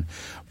direction,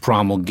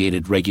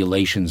 promulgated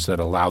regulations that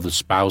allow the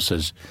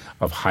spouses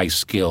of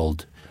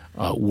high-skilled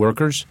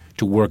workers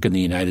to work in the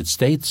United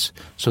States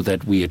so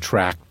that we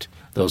attract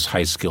those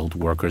high-skilled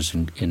workers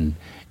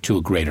to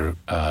a greater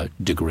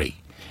degree.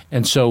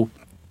 And so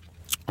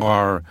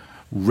our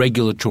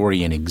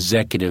regulatory and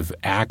executive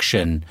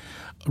action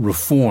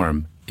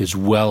reform is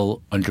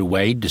well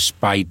underway,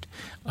 despite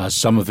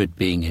some of it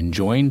being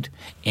enjoined,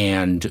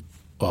 and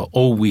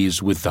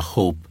always with the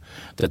hope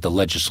that the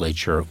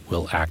legislature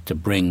will act to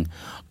bring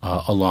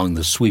along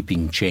the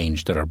sweeping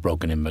change that our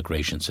broken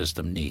immigration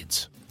system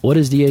needs. What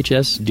is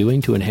DHS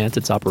doing to enhance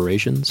its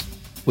operations?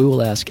 We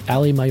will ask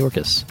Ali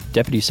Mayorkas,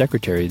 Deputy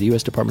Secretary of the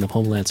U.S. Department of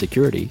Homeland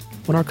Security,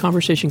 when our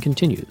conversation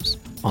continues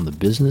on the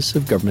Business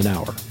of Government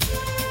Hour.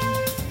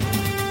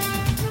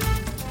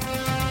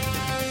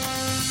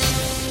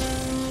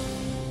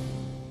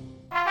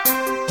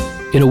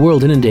 In a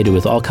world inundated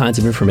with all kinds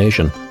of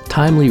information,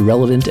 timely,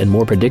 relevant, and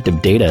more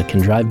predictive data can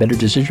drive better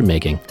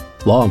decision-making.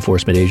 Law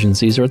enforcement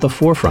agencies are at the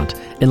forefront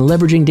in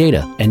leveraging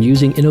data and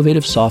using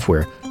innovative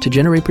software to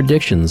generate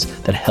predictions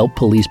that help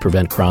police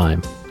prevent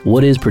crime.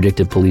 What is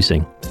predictive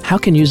policing? How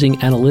can using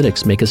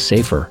analytics make us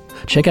safer?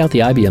 Check out the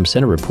IBM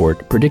Center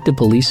report, Predictive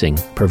Policing,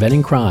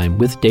 Preventing Crime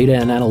with Data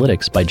and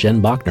Analytics by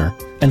Jen Bachner,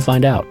 and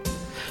find out.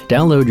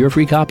 Download your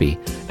free copy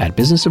at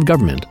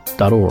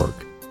businessofgovernment.org.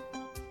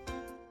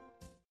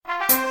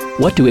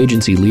 What do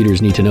agency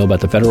leaders need to know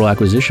about the federal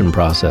acquisition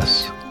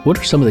process? What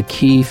are some of the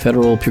key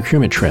federal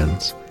procurement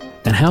trends?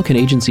 And how can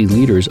agency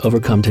leaders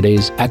overcome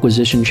today's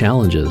acquisition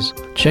challenges?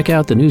 Check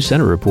out the new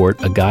Center report,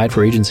 A Guide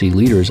for Agency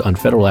Leaders on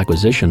Federal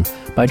Acquisition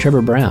by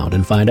Trevor Brown,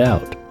 and find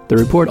out. The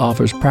report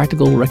offers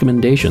practical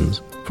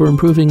recommendations for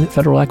improving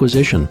federal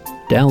acquisition.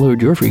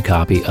 Download your free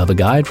copy of A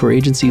Guide for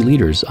Agency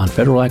Leaders on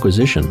Federal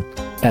Acquisition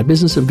at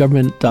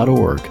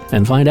businessofgovernment.org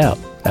and find out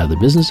how the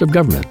business of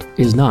government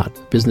is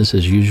not business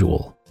as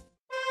usual.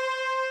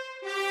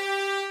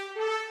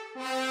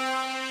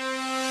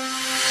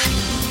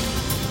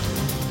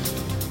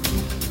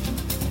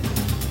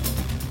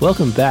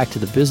 Welcome back to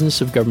the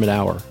Business of Government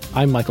Hour.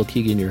 I'm Michael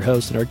Keegan, your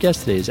host, and our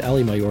guest today is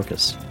Ali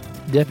Mayorkas,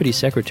 Deputy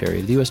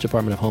Secretary of the U.S.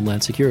 Department of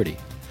Homeland Security.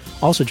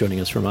 Also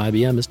joining us from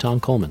IBM is Tom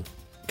Coleman.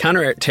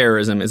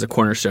 Counterterrorism is a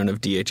cornerstone of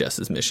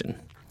DHS's mission.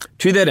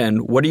 To that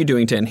end, what are you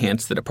doing to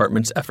enhance the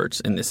department's efforts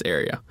in this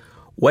area?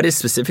 What is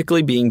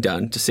specifically being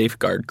done to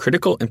safeguard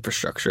critical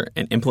infrastructure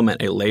and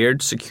implement a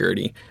layered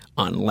security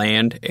on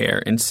land,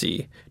 air, and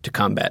sea to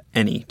combat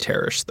any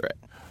terrorist threat?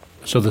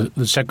 So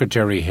the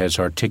Secretary has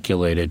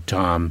articulated,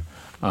 Tom,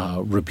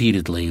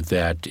 repeatedly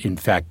that, in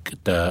fact,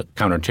 the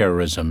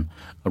counterterrorism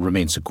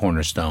remains a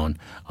cornerstone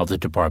of the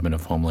Department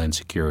of Homeland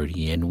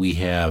Security. And we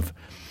have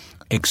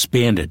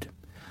expanded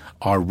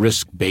our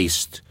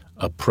risk-based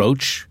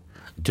approach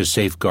to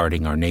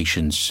safeguarding our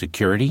nation's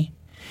security,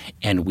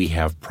 and we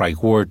have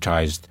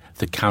prioritized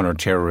the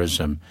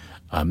counterterrorism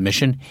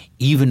mission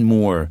even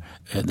more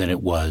than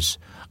it was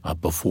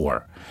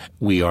before.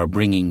 We are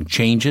bringing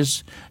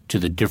changes to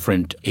the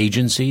different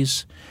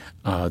agencies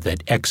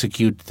that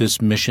execute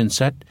this mission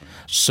set,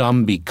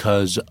 some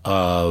because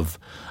of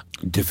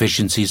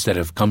deficiencies that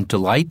have come to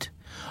light,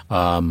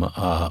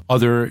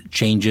 other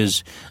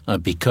changes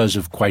because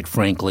of, quite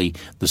frankly,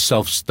 the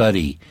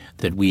self-study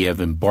that we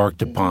have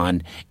embarked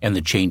upon and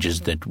the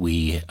changes that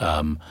we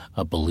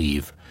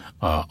believe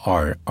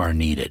are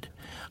needed.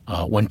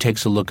 One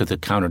takes a look at the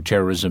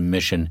counterterrorism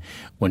mission.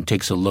 One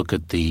takes a look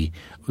at the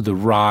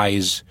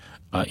rise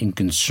in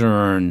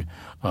concern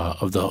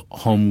of the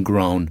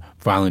homegrown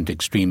violent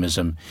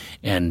extremism,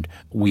 and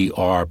we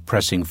are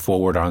pressing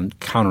forward on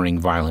countering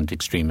violent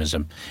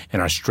extremism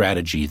and our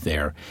strategy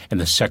there. And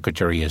the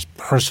Secretary is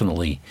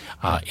personally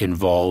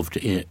involved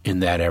in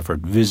that effort,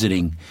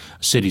 visiting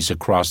cities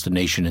across the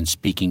nation and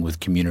speaking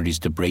with communities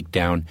to break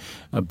down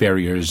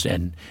barriers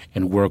and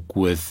work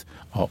with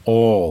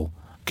all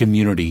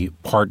community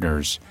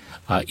partners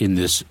in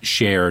this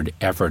shared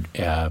effort,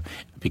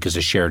 because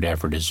a shared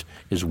effort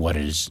is what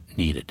is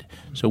needed.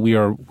 So we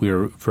are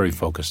very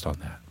focused on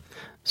that.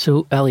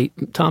 So, Ali,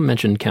 Tom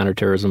mentioned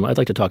counterterrorism. I'd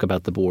like to talk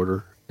about the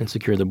border and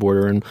secure the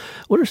border. And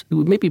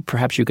maybe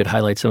perhaps you could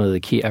highlight some of the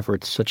key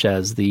efforts, such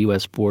as the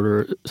U.S.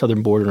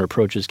 Southern Border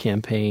Approaches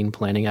Campaign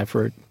planning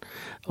effort.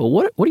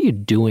 What are you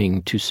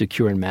doing to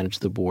secure and manage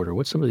the border?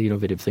 What's some of the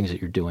innovative things that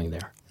you're doing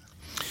there?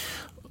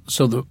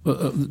 So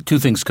the two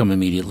things come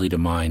immediately to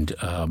mind,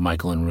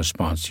 Michael, in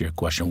response to your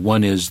question.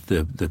 One is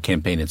the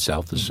campaign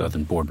itself, the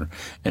Southern Border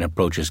and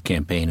Approaches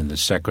campaign, and the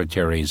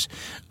Secretary's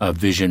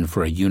vision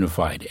for a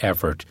unified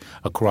effort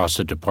across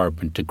the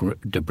department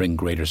to bring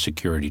greater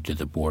security to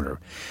the border.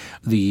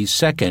 The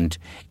second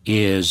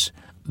is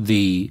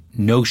the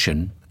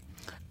notion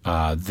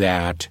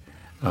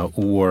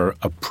or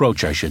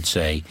approach, I should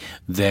say,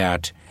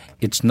 that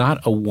it's not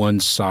a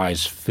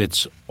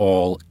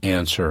one-size-fits-all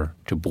answer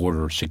to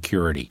border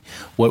security.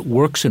 What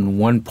works in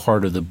one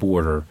part of the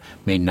border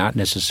may not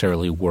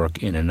necessarily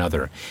work in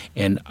another.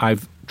 And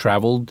I've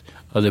traveled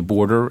the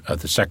border.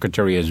 The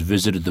Secretary has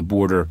visited the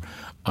border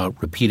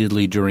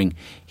repeatedly during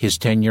his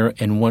tenure.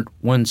 And what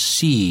one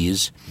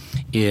sees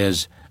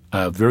is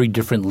very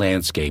different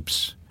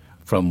landscapes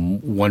from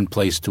one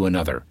place to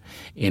another.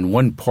 In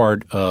one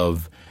part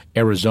of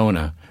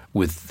Arizona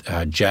with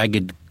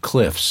jagged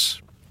cliffs,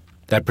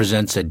 that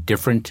presents a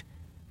different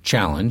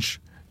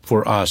challenge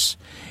for us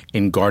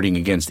in guarding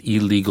against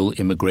illegal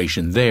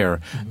immigration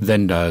there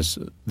than does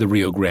the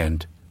Rio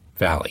Grande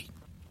Valley.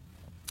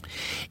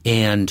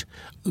 And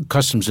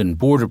Customs and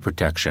Border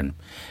Protection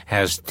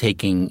has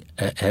been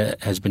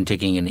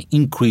taking an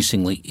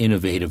increasingly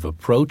innovative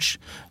approach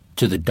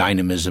to the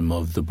dynamism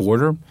of the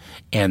border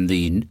and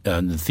the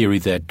theory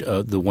that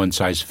the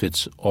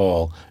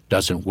one-size-fits-all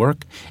doesn't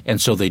work.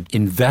 And so they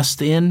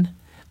invest in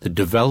the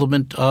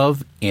development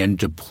of and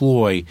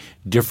deploy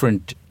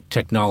different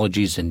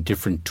technologies and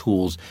different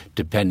tools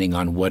depending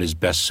on what is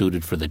best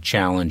suited for the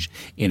challenge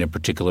in a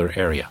particular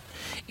area.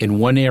 In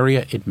one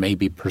area, it may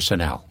be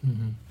personnel.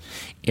 Mm-hmm.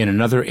 In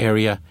another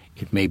area,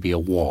 it may be a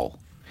wall.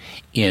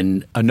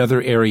 In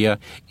another area,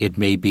 it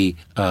may be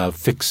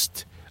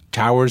fixed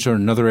towers, or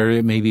another area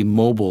it may be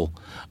mobile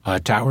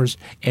towers.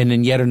 And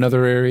in yet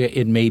another area,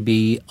 it may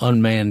be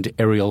unmanned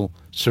aerial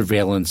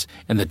surveillance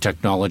and the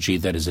technology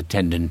that is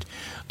attendant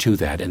to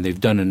that. And they've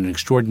done an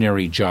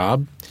extraordinary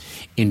job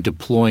in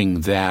deploying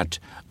that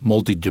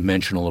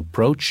multidimensional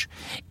approach.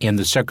 And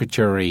the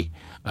Secretary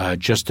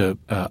just a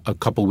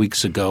couple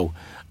weeks ago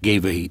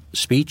gave a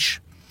speech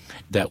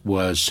that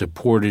was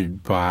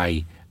supported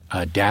by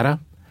data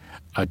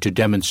to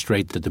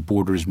demonstrate that the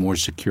border is more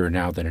secure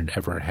now than it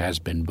ever has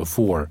been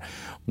before.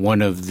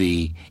 One of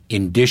the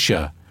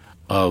indicia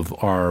of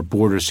our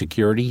border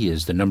security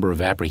is the number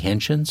of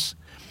apprehensions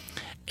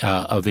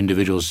of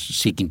individuals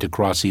seeking to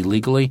cross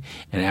illegally,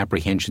 and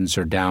apprehensions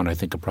are down, I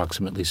think,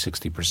 approximately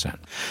 60%.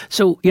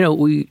 So,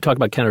 we talked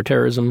about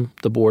counterterrorism,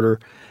 the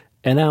border,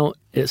 and now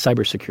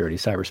cybersecurity,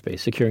 cyberspace,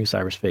 securing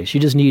cyberspace. You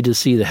just need to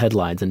see the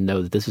headlines and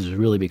know that this is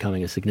really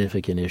becoming a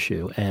significant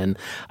issue. And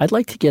I'd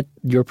like to get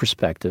your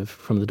perspective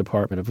from the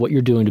department of what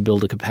you're doing to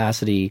build a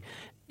capacity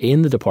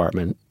in the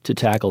department to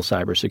tackle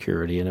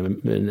cybersecurity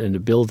and to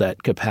build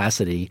that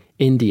capacity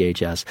in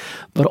DHS,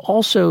 but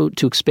also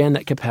to expand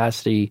that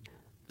capacity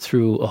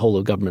through a whole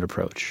of government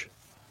approach.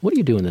 What are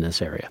you doing in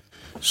this area?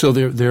 So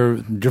there are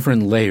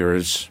different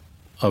layers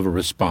of a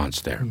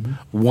response there.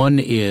 Mm-hmm. One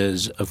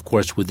is, of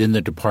course, within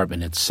the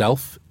department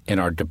itself and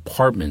our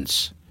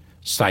department's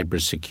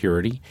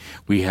cybersecurity.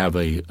 We have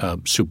a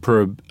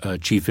superb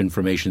chief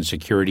information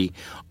security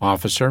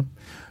officer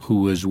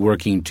who is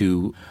working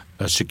to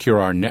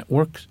secure our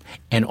networks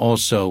and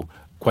also,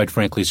 quite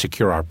frankly,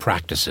 secure our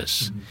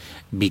practices,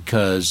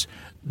 because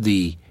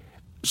the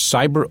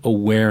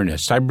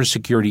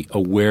cybersecurity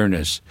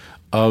awareness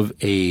of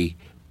a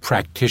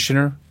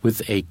practitioner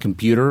with a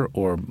computer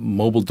or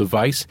mobile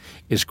device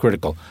is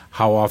critical.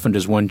 How often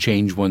does one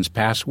change one's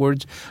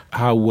passwords?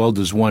 How well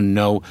does one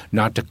know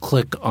not to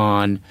click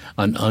on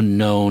an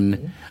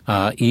unknown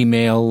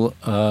email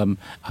and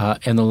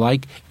the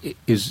like?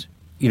 Is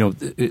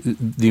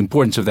the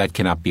importance of that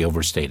cannot be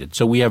overstated.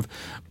 So we have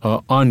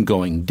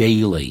ongoing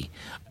daily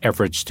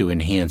efforts to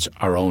enhance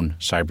our own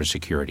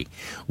cybersecurity.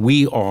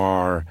 We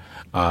are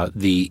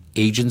the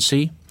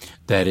agency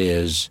that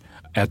is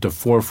at the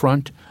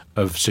forefront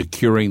of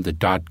securing the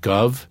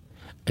 .gov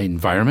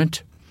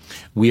environment.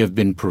 We have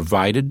been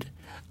provided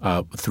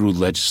through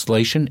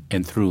legislation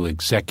and through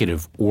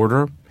executive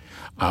order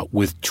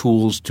with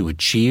tools to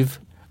achieve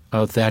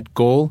that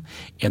goal.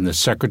 And the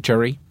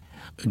Secretary,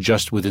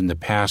 just within the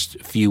past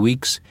few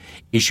weeks,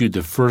 issued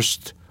the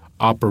first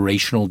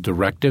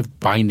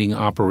binding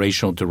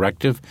operational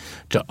directive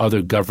to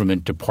other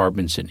government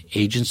departments and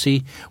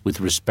agency with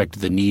respect to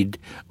the need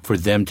for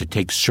them to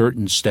take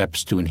certain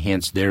steps to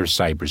enhance their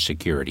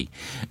cybersecurity.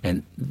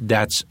 And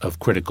that's of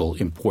critical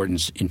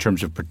importance in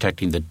terms of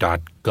protecting the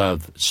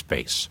 .gov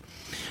space.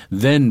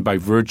 Then, by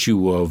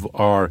virtue of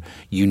our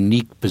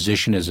unique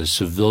position as a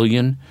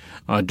civilian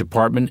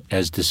department,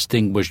 as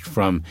distinguished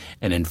from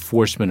an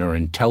enforcement or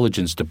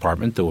intelligence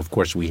department, though, of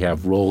course, we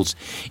have roles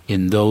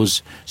in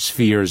those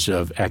spheres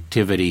of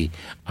activity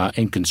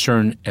and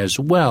concern as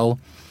well,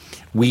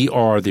 we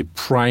are a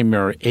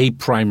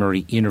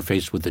primary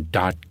interface with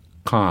the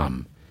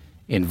 .com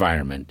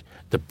environment,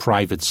 the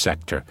private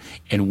sector.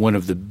 And one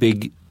of the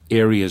big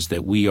areas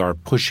that we are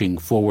pushing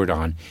forward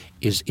on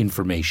is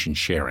information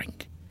sharing.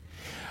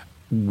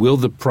 Will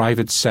the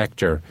private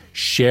sector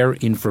share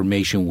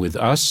information with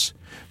us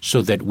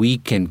so that we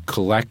can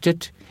collect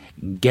it,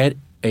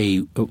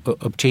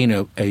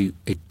 obtain a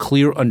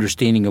clear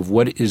understanding of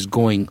what is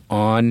going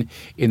on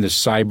in the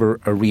cyber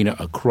arena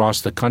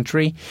across the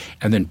country,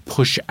 and then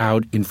push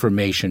out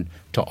information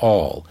to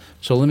all.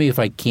 So let me, if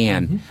I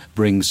can,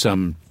 bring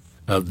some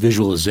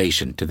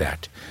visualization to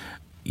that.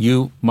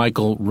 You,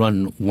 Michael,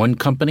 run one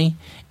company,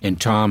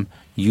 and Tom,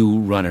 you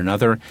run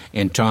another.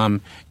 And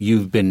Tom,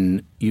 you've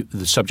been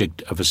the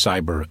subject of a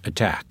cyber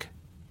attack.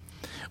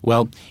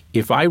 Well,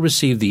 if I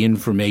receive the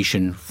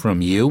information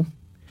from you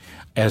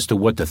as to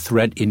what the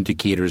threat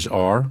indicators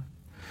are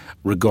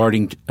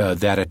regarding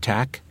that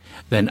attack,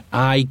 then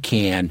I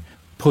can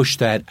push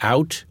that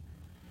out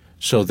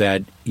so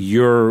that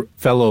your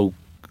fellow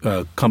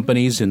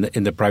companies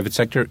in the private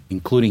sector,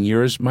 including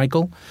yours,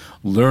 Michael,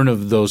 learn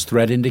of those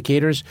threat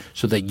indicators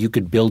so that you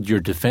could build your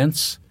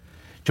defense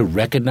to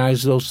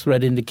recognize those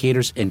threat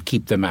indicators and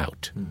keep them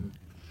out.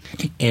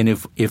 And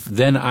if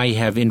then I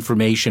have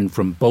information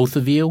from both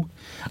of you,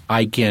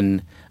 I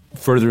can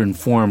further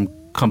inform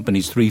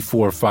companies 3,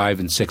 4, 5,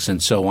 and 6,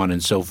 and so on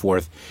and so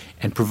forth,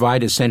 and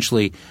provide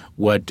essentially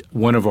what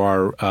one of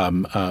our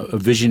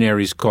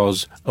visionaries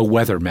calls a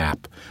weather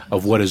map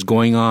of what is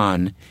going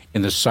on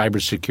in the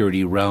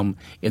cybersecurity realm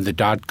in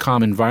the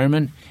 .com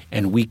environment,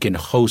 and we can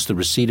host the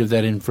receipt of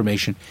that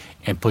information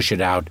and push it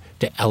out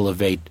to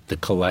elevate the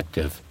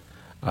collective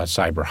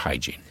cyber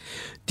hygiene.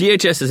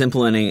 DHS is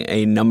implementing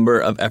a number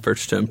of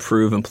efforts to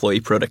improve employee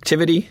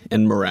productivity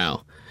and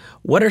morale.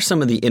 What are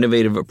some of the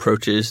innovative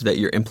approaches that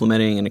you're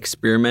implementing and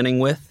experimenting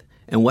with,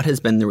 and what has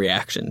been the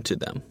reaction to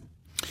them?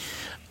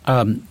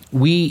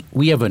 We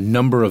have a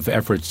number of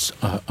efforts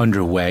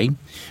underway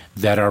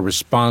that are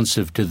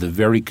responsive to the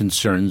very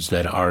concerns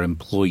that our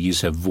employees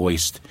have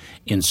voiced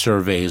in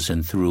surveys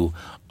and through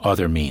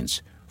other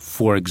means.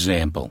 For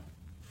example,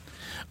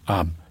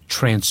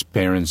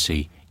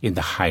 transparency in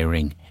the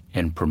hiring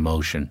and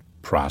promotion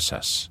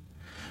process,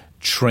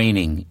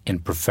 training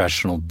and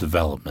professional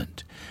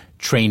development.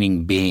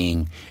 Training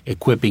being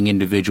equipping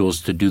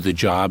individuals to do the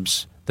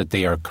jobs that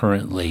they are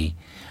currently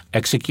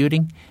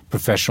executing,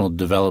 professional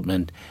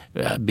development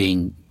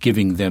being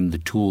giving them the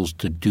tools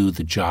to do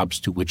the jobs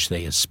to which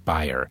they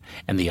aspire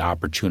and the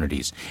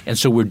opportunities. And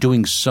so we're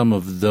doing some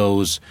of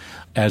those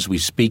as we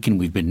speak, and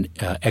we've been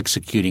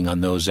executing on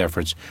those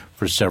efforts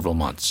for several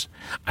months.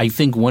 I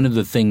think one of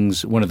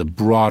the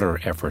broader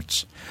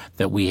efforts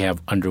that we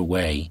have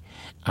underway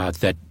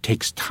that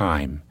takes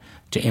time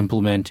to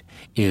implement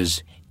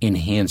is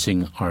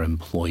enhancing our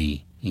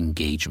employee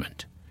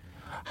engagement.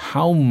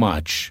 How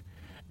much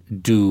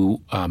do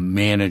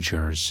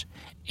managers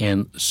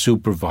and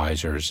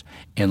supervisors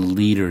and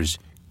leaders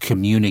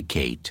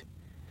communicate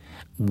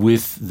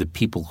with the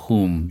people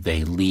whom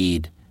they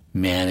lead,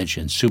 manage,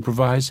 and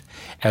supervise,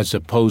 as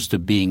opposed to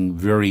being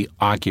very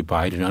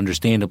occupied, and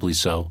understandably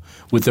so,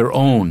 with their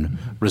own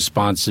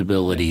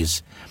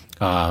responsibilities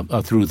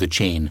through the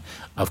chain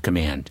of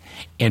command?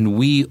 And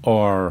we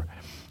are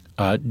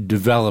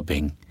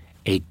developing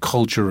a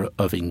culture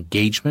of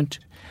engagement.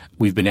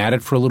 We've been at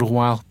it for a little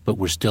while, but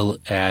we're still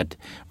at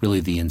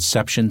really the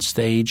inception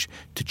stage.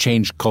 To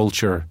change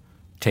culture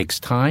takes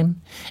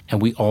time,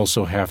 and we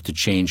also have to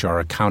change our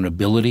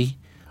accountability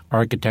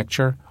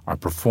architecture, our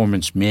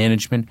performance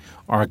management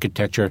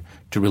architecture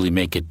to really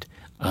make it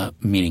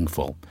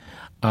meaningful.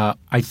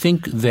 I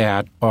think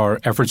that our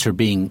efforts are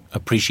being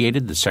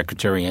appreciated. The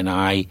Secretary and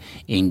I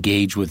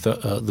engage with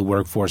the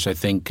workforce, I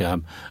think,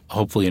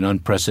 hopefully in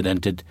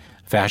unprecedented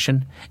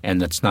fashion, and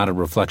that's not a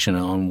reflection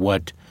on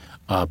what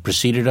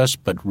preceded us,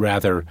 but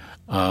rather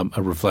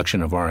a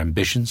reflection of our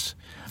ambitions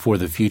for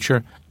the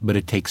future. But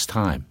it takes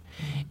time.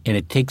 And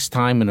it takes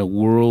time in a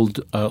world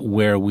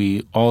where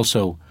we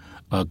also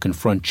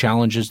confront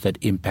challenges that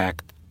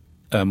impact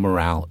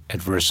morale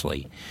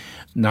adversely.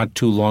 Not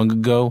too long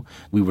ago,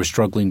 we were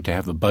struggling to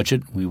have a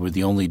budget. We were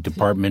the only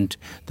department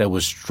that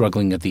was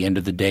struggling at the end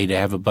of the day to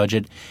have a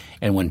budget.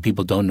 And when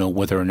people don't know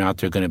whether or not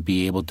they're going to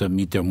be able to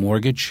meet their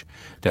mortgage,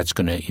 that's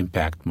going to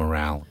impact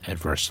morale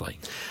adversely.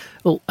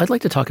 Well, I'd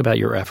like to talk about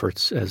your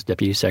efforts as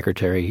Deputy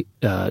Secretary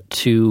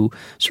to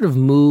sort of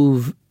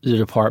move the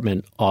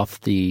department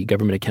off the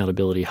government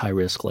accountability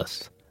high-risk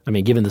list. I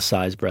mean, given the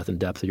size, breadth, and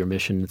depth of your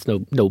mission, it's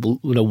no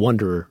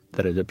wonder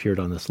that it appeared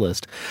on this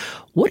list.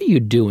 What are you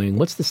doing?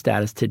 What's the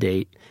status to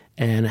date?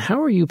 And how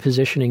are you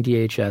positioning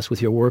DHS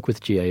with your work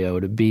with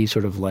GAO to be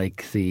sort of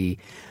like the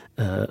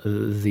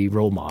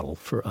role model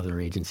for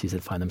other agencies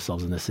that find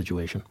themselves in this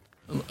situation?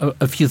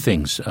 A few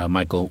things,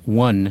 Michael.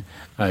 One,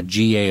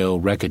 GAO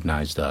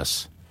recognized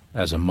us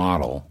as a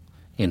model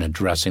in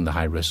addressing the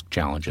high-risk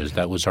challenges.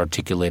 That was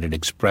articulated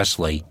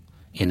expressly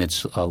in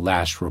its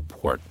last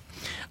report.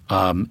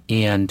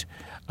 And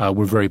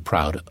we're very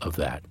proud of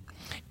that.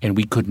 And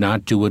we could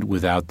not do it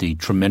without the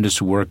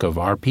tremendous work of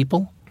our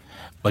people,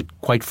 but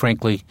quite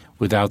frankly,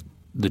 without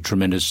the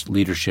tremendous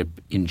leadership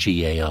in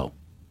GAO,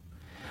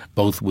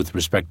 both with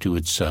respect to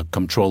its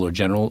Comptroller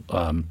General,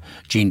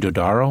 Gene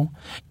Dodaro,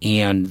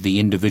 and the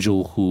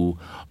individual who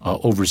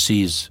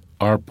oversees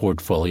our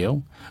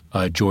portfolio,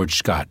 George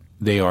Scott,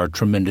 They are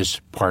tremendous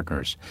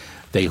partners.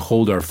 They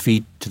hold our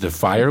feet to the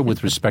fire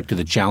with respect to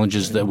the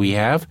challenges that we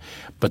have,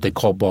 but they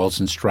call balls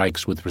and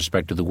strikes with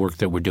respect to the work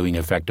that we're doing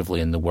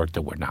effectively and the work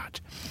that we're not.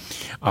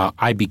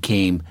 I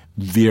became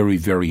very,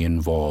 very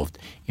involved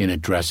in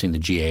addressing the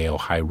GAO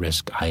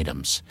high-risk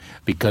items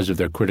because of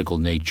their critical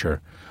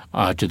nature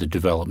to the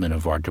development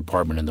of our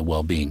department and the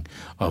well-being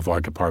of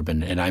our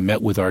department. And I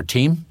met with our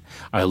team.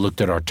 I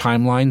looked at our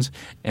timelines,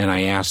 and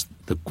I asked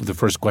the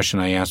first question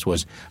I asked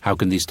was, how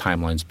can these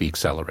timelines be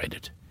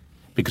accelerated?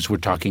 Because we're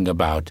talking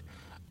about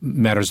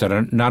matters that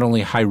are not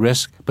only high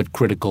risk but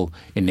critical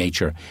in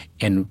nature.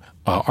 And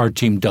our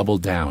team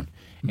doubled down,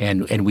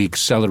 and we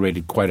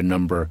accelerated quite a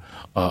number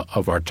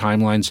of our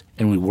timelines,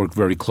 and we worked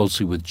very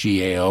closely with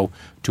GAO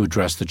to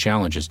address the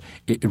challenges.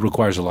 It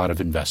requires a lot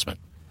of investment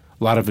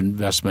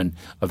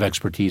of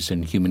expertise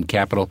in human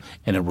capital,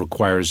 and it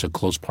requires a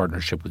close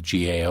partnership with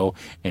GAO,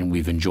 and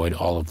we've enjoyed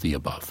all of the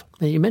above.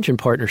 Now, you mentioned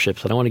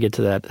partnerships, and I want to get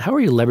to that. How are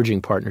you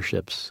leveraging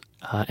partnerships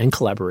and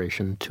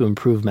collaboration to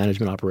improve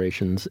management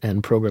operations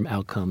and program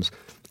outcomes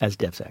as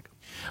DevSec?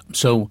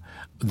 So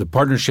the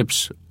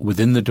partnerships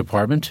within the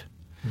department,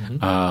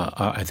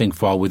 I think,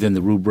 fall within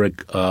the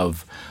rubric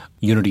of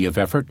unity of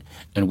effort,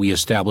 and we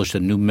established a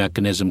new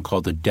mechanism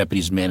called the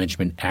Deputies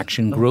Management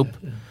Action Group.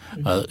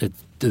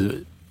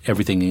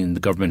 Everything in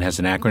the government has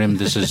an acronym.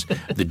 This is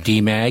the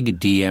DMAG,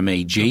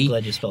 DMAG. I'm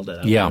glad you spelled that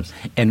out. Yeah,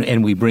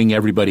 and we bring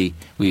everybody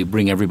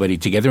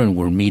together, and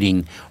we're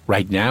meeting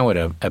right now at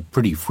a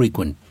pretty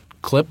frequent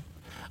clip.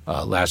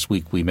 Last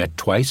week we met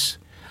twice.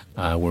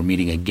 We're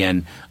meeting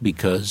again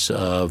because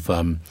of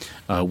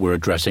we're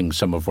addressing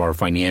some of our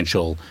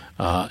financial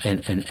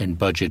and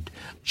budget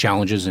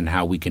challenges and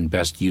how we can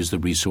best use the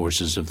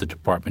resources of the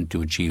department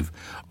to achieve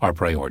our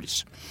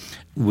priorities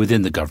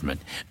within the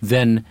government.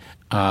 Then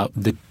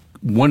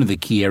one of the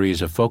key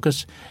areas of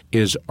focus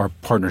is our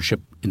partnership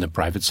in the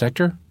private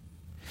sector,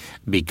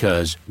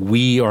 because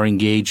we are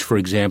engaged, for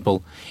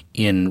example,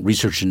 in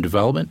research and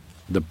development.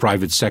 The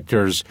private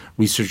sector's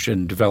research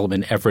and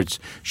development efforts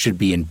should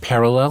be in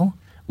parallel.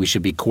 We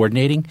should be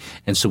coordinating.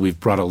 And so we've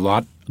brought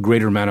a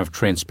greater amount of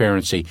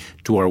transparency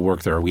to our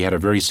work there. We had a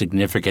very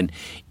significant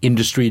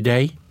industry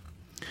day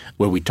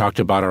where we talked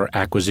about our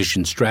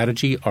acquisition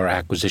strategy, our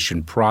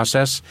acquisition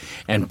process,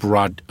 and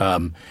brought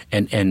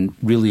and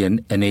really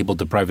enabled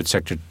the private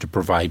sector to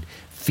provide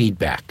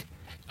feedback,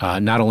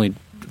 not only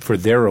for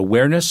their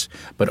awareness,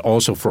 but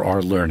also for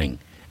our learning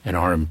and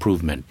our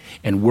improvement.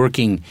 And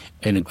working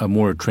in a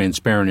more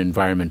transparent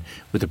environment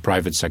with the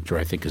private sector,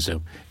 I think, is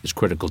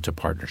critical to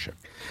partnership.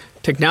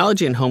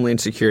 Technology and Homeland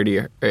Security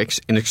are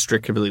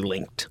inextricably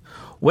linked.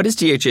 What is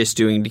DHS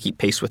doing to keep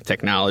pace with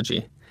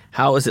technology?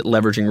 How is it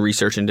leveraging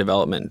research and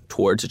development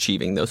towards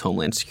achieving those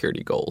Homeland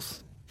Security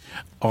goals?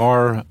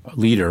 Our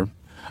leader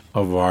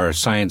of our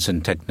Science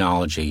and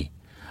Technology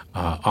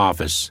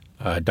office,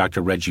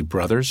 Dr. Reggie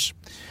Brothers,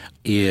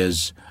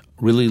 is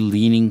really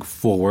leaning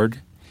forward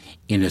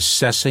in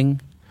assessing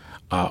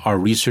our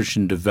research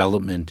and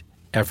development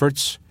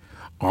efforts,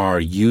 our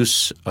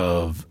use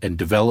of and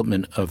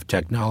development of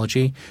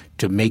technology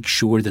to make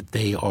sure that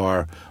they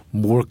are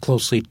more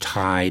closely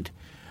tied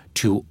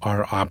to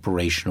our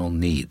operational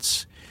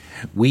needs.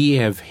 We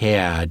have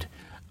had,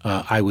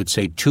 I would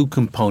say, two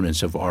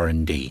components of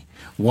R&D,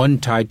 one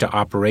tied to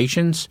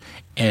operations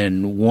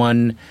and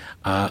one,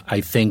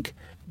 I think,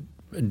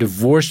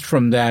 divorced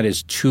from that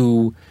is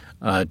too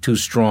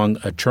strong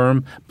a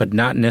term, but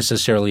not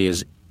necessarily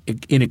as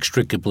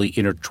inextricably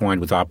intertwined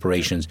with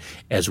operations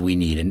as we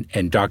need.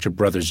 And Dr.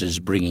 Brothers is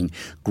bringing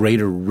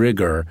greater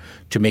rigor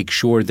to make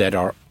sure that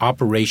our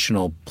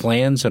operational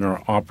plans and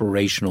our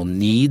operational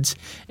needs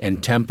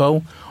and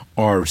tempo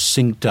are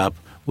synced up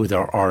with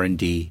our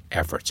R&D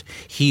efforts.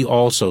 He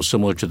also,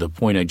 similar to the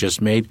point I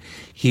just made,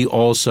 he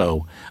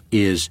also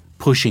is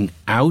pushing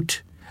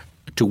out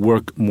to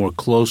work more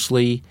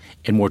closely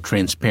and more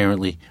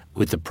transparently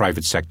with the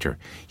private sector.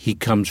 He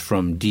comes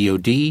from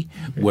DOD,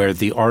 where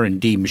the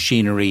R&D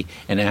machinery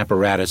and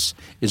apparatus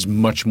is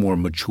much more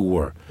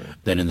mature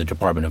than in the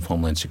Department of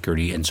Homeland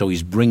Security. And so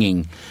he's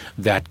bringing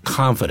that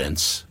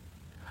confidence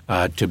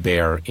to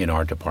bear in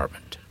our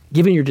department.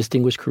 Given your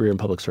distinguished career in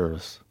public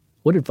service,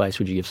 what advice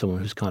would you give someone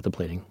who's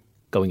contemplating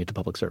going into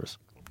public service?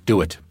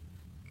 Do it,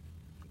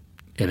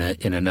 in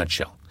a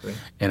nutshell. Right.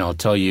 And I'll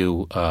tell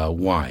you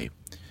why.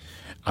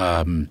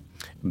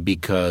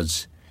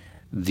 Because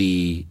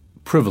the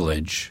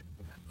privilege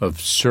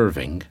of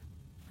serving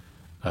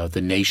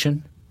the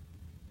nation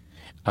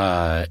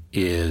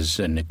is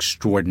an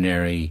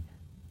extraordinarily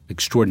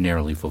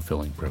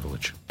fulfilling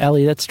privilege.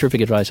 Ali, that's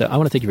terrific advice. I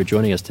want to thank you for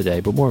joining us today,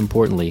 but more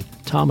importantly,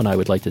 Tom and I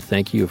would like to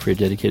thank you for your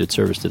dedicated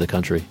service to the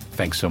country.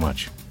 Thanks so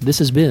much. This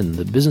has been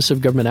the Business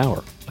of Government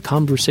Hour, a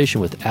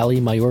conversation with Ali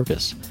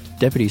Mayorkas,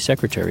 Deputy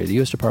Secretary of the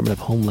U.S. Department of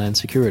Homeland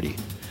Security.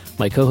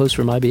 My co-host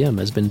from IBM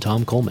has been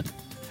Tom Coleman.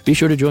 Be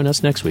sure to join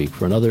us next week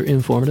for another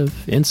informative,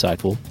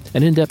 insightful,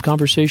 and in-depth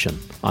conversation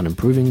on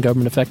improving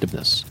government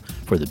effectiveness.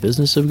 For the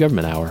Business of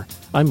Government Hour,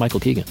 I'm Michael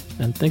Keegan,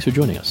 and thanks for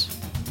joining us.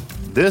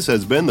 This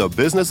has been the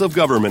Business of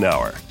Government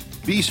Hour.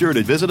 Be sure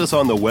to visit us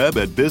on the web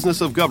at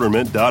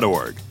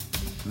businessofgovernment.org.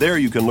 There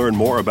you can learn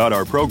more about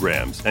our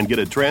programs and get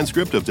a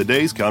transcript of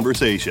today's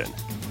conversation.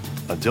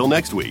 Until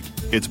next week,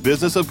 it's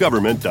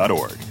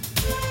businessofgovernment.org.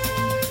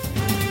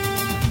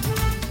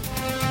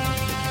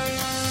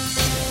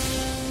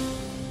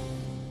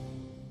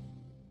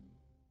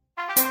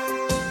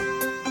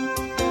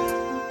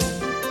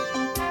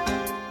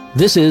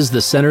 This is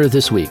the Center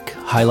This Week,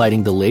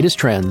 highlighting the latest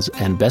trends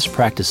and best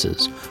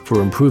practices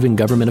for improving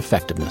government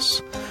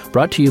effectiveness,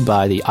 brought to you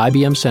by the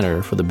IBM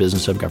Center for the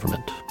Business of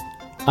Government.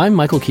 I'm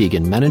Michael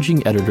Keegan,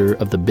 managing editor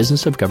of the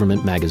Business of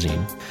Government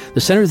magazine.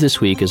 The Center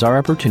This Week is our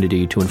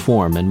opportunity to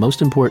inform and,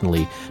 most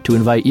importantly, to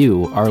invite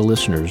you, our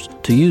listeners,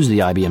 to use the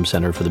IBM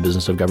Center for the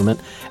Business of Government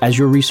as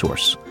your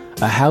resource,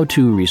 a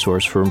how-to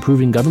resource for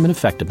improving government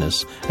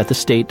effectiveness at the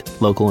state,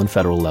 local, and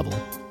federal level.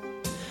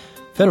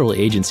 Federal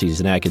agencies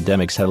and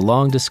academics have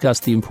long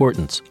discussed the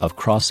importance of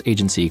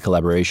cross-agency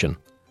collaboration.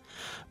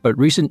 But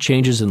recent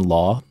changes in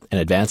law and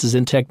advances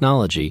in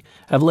technology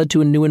have led to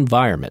a new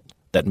environment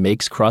that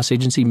makes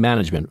cross-agency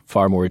management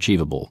far more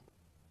achievable.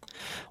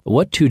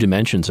 What two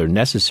dimensions are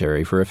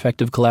necessary for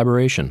effective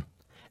collaboration?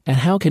 And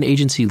how can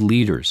agency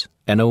leaders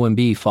and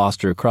OMB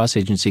foster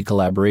cross-agency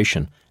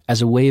collaboration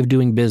as a way of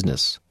doing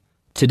business?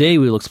 Today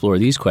we'll explore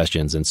these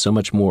questions and so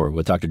much more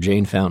with Dr.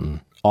 Jane Fountain,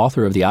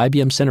 author of the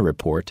IBM Center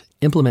Report,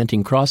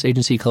 Implementing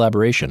Cross-Agency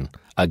Collaboration,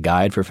 a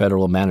Guide for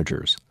Federal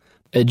Managers.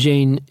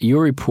 Jane,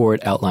 your report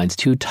outlines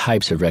two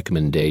types of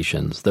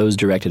recommendations, those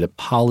directed at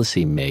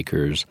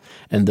policymakers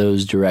and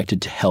those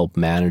directed to help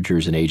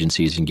managers and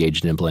agencies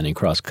engaged in implementing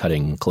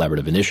cross-cutting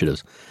collaborative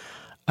initiatives.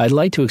 I'd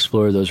like to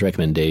explore those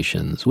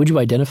recommendations. Would you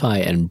identify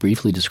and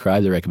briefly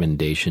describe the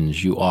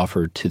recommendations you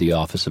offer to the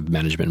Office of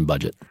Management and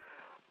Budget?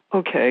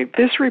 Okay,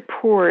 this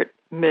report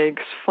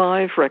makes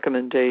 5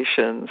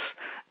 recommendations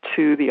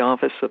to the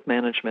Office of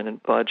Management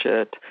and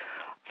Budget.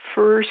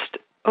 First,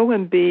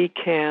 OMB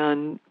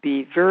can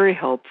be very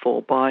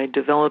helpful by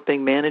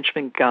developing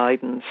management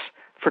guidance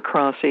for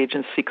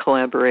cross-agency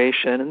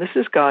collaboration, and this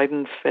is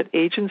guidance that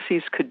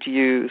agencies could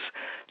use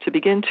to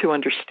begin to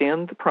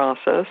understand the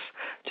process,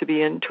 to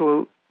begin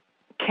to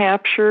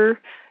capture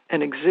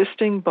an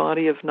existing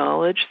body of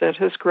knowledge that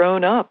has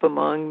grown up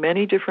among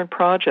many different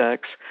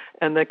projects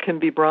and that can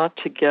be brought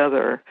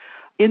together.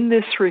 In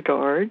this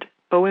regard,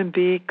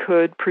 OMB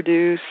could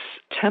produce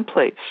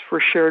templates for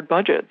shared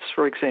budgets,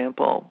 for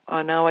example.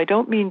 Now, I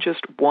don't mean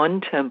just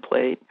one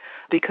template,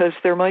 because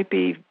there might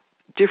be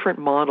different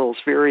models,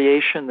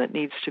 variation that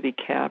needs to be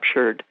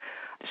captured.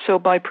 So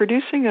by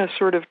producing a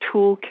sort of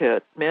toolkit,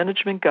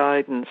 management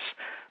guidance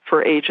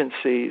for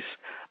agencies,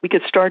 we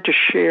could start to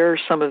share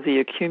some of the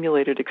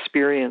accumulated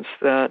experience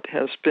that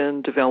has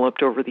been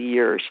developed over the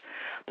years.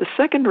 The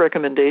second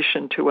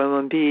recommendation to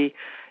OMB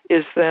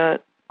is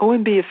that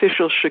OMB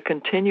officials should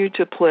continue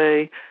to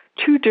play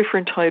 2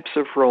 different types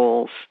of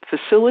roles,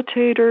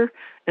 facilitator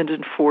and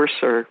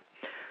enforcer.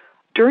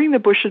 During the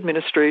Bush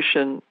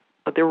administration,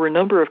 there were a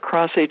number of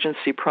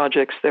cross-agency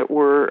projects that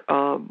were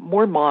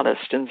more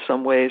modest in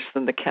some ways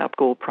than the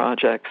capital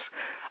projects.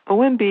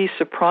 OMB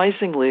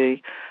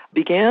surprisingly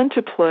began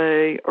to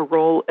play a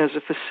role as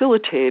a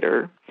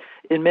facilitator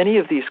in many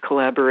of these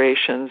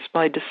collaborations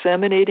by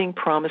disseminating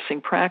promising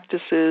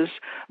practices,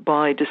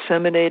 by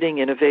disseminating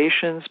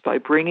innovations, by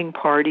bringing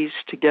parties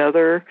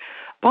together.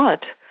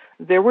 But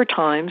there were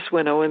times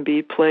when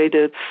OMB played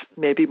its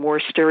maybe more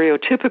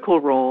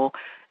stereotypical role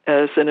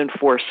as an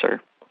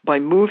enforcer by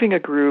moving a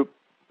group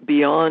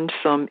beyond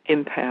some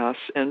impasse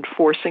and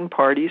forcing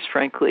parties,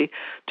 frankly,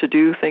 to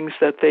do things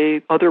that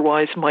they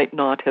otherwise might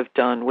not have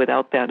done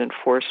without that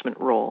enforcement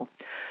role.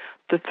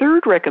 The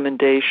third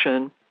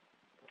recommendation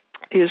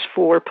is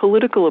for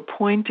political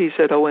appointees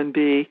at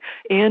OMB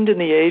and in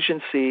the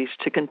agencies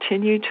to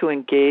continue to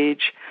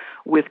engage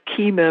with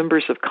key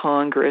members of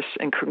Congress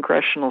and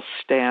congressional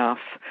staff,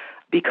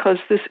 because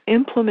this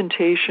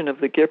implementation of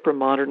the GIPRA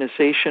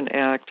Modernization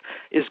Act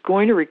is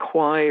going to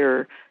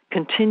require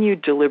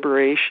continued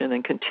deliberation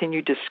and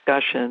continued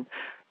discussion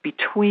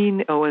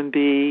between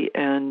OMB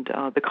and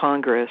the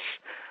Congress.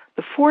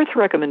 The fourth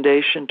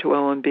recommendation to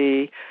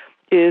OMB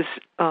is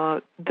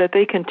that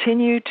they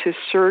continue to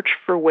search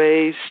for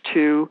ways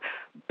to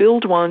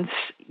build once,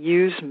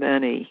 use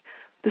many.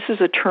 This is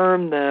a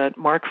term that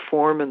Mark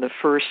Foreman, the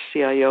first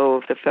CIO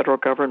of the federal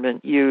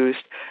government,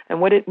 used.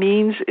 And what it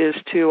means is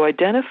to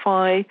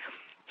identify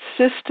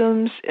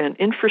systems and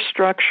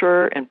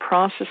infrastructure and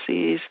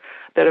processes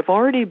that have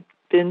already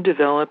been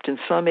developed in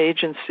some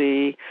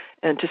agency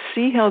and to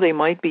see how they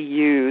might be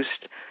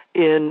used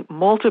in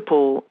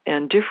multiple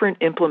and different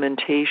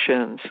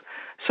implementations.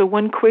 So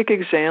one quick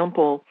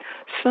example,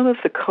 some of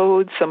the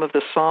code, some of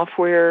the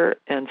software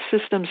and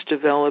systems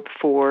developed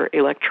for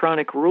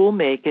electronic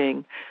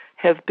rulemaking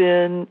have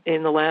been,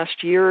 in the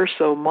last year or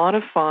so,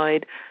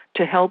 modified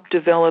to help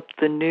develop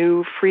the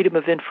new Freedom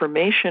of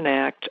Information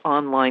Act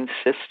online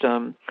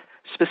system,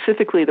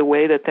 specifically the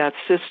way that that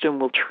system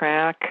will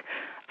track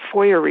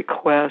FOIA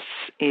requests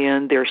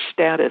and their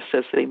status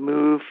as they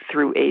move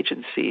through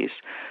agencies.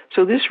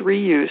 So this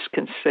reuse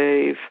can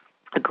save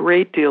a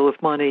great deal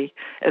of money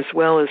as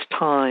well as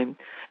time.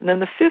 And then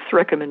the fifth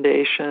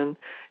recommendation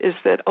is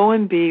that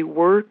OMB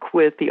work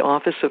with the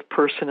Office of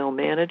Personnel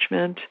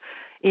Management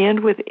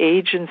and with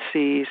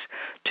agencies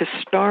to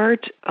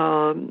start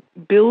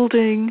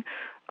building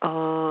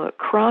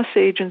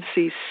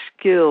cross-agency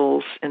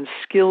skills and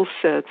skill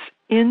sets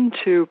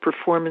into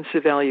performance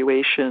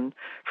evaluation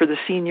for the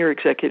senior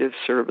executive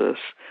service.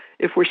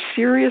 If we're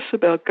serious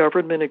about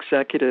government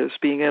executives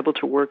being able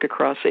to work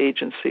across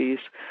agencies,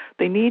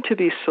 they need to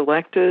be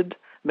selected,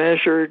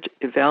 measured,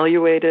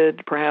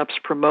 evaluated, perhaps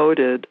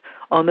promoted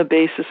on the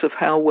basis of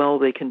how well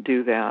they can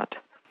do that.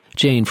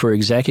 Jane, for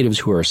executives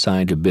who are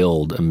assigned to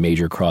build a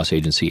major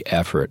cross-agency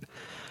effort,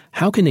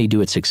 how can they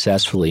do it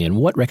successfully, and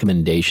what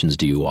recommendations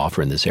do you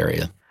offer in this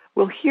area?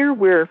 Well,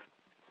 here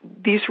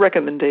these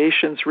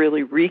recommendations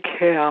really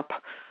recap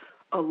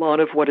a lot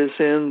of what is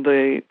in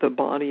the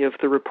body of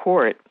the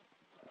report.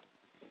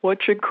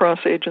 What should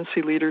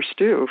cross-agency leaders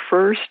do?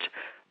 First,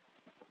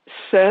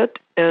 set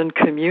and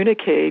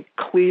communicate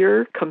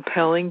clear,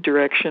 compelling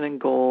direction and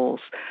goals.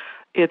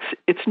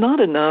 It's not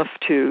enough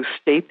to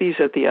state these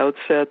at the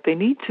outset. They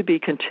need to be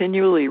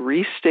continually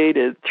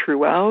restated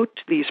throughout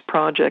these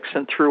projects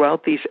and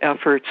throughout these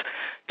efforts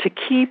to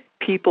keep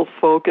people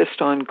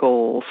focused on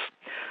goals.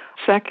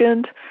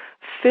 Second,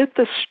 fit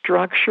the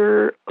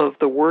structure of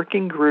the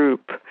working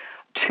group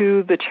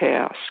to the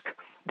task.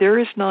 There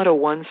is not a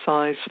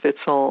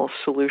one-size-fits-all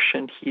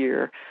solution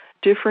here.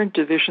 Different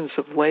divisions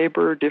of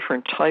labor,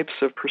 different types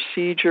of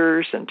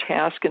procedures and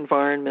task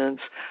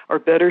environments are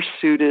better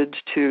suited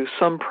to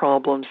some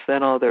problems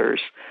than others.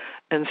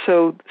 And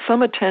so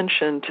some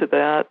attention to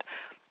that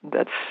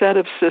set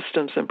of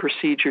systems and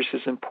procedures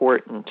is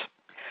important.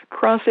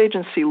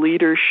 Cross-agency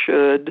leaders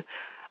should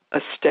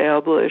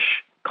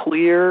establish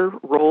clear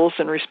roles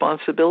and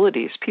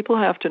responsibilities. People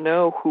have to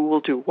know who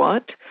will do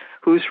what,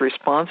 who's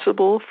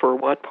responsible for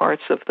what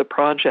parts of the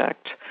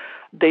project.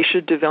 They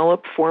should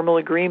develop formal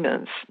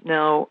agreements.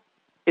 Now,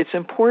 it's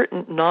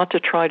important not to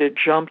try to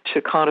jump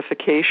to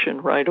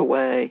codification right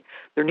away.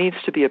 There needs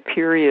to be a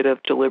period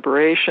of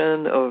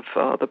deliberation, of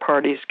the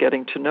parties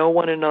getting to know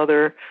one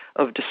another,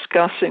 of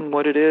discussing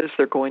what it is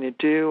they're going to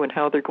do and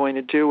how they're going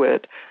to do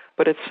it.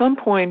 But at some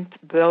point,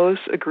 those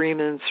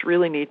agreements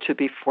really need to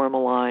be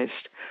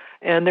formalized.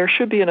 And there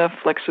should be enough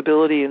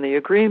flexibility in the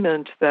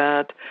agreement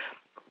that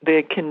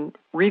they can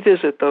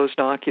revisit those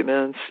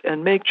documents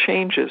and make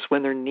changes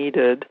when they're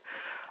needed.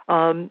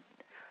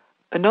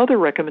 Another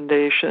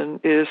recommendation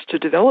is to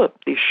develop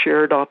these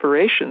shared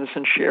operations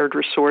and shared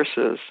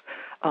resources.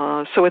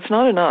 So it's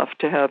not enough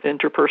to have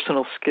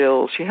interpersonal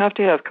skills. You have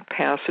to have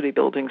capacity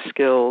building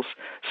skills,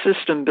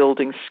 system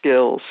building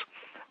skills,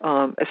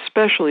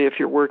 especially if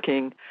you're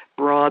working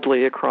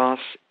broadly across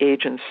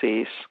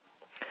agencies.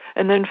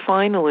 And then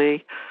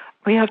finally,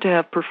 we have to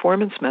have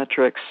performance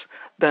metrics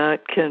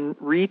that can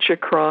reach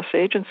across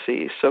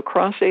agencies. So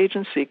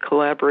cross-agency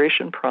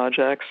collaboration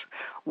projects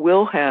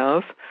will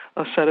have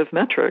a set of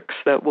metrics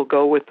that will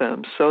go with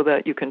them so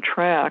that you can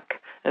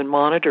track and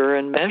monitor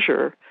and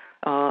measure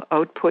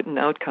output and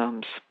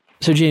outcomes.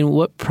 So, Jane,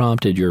 what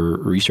prompted your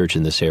research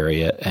in this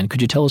area? And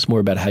could you tell us more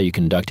about how you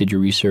conducted your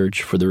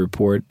research for the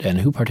report and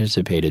who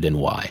participated and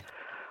why?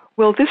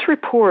 Well, this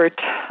report,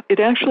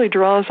 it actually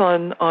draws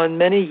on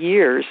many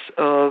years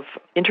of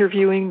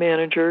interviewing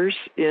managers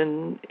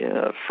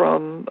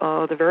from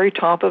the very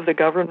top of the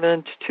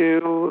government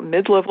to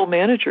mid-level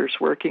managers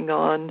working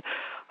on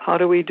how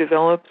do we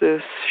develop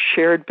this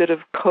shared bit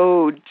of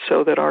code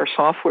so that our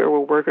software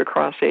will work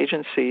across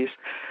agencies.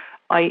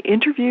 I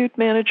interviewed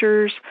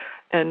managers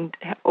and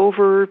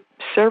over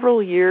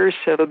several years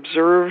have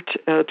observed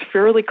at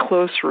fairly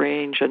close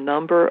range a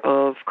number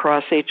of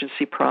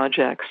cross-agency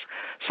projects.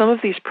 Some of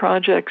these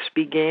projects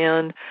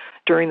began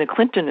during the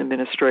Clinton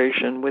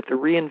administration with the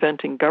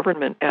Reinventing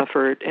Government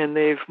effort, and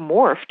they've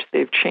morphed,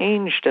 they've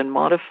changed and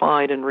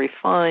modified and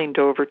refined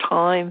over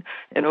time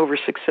and over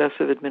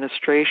successive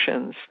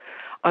administrations.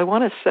 I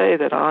want to say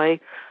that I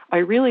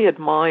really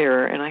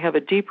admire and I have a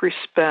deep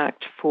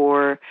respect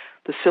for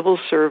the civil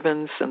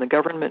servants and the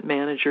government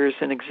managers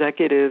and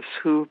executives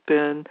who've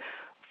been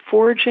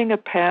forging a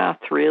path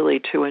really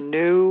to a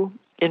new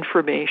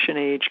information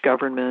age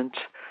government.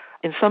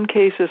 In some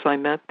cases, I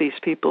met these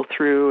people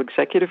through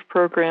executive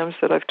programs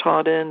that I've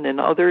taught in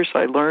others,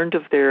 I learned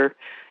of their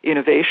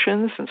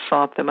innovations and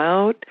sought them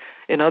out.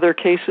 In other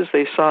cases,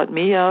 they sought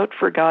me out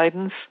for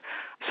guidance.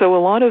 So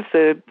a lot of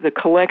the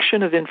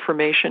collection of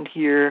information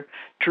here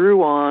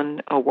drew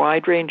on a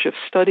wide range of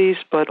studies,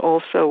 but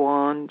also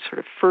on sort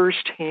of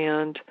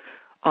first-hand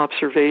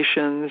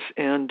observations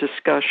and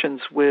discussions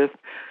with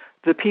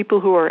the people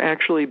who are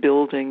actually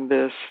building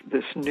this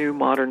new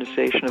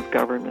modernization of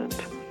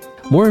government.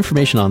 More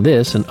information on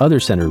this and other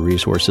center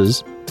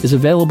resources is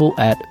available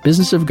at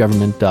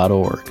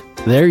businessofgovernment.org.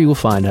 There you will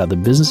find how the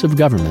business of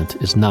government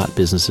is not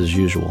business as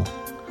usual.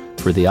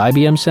 For the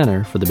IBM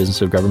Center for the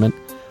Business of Government,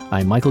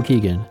 I'm Michael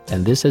Keegan,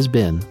 and this has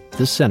been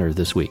The Center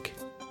This Week.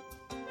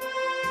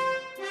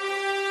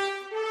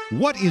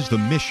 What is the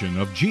mission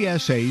of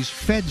GSA's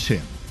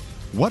FedSim?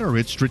 What are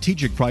its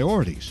strategic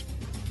priorities?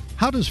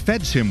 How does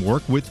FedSim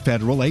work with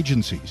federal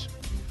agencies?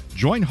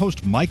 Join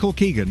host Michael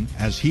Keegan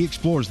as he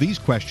explores these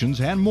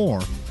questions and more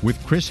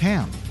with Chris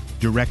Ham,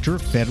 Director,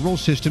 Federal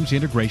Systems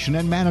Integration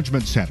and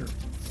Management Center,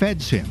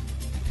 FedSim.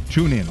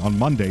 Tune in on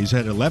Mondays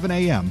at 11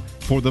 a.m.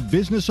 for the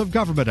Business of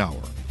Government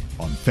Hour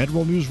on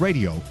Federal News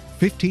Radio,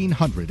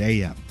 1500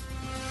 a.m.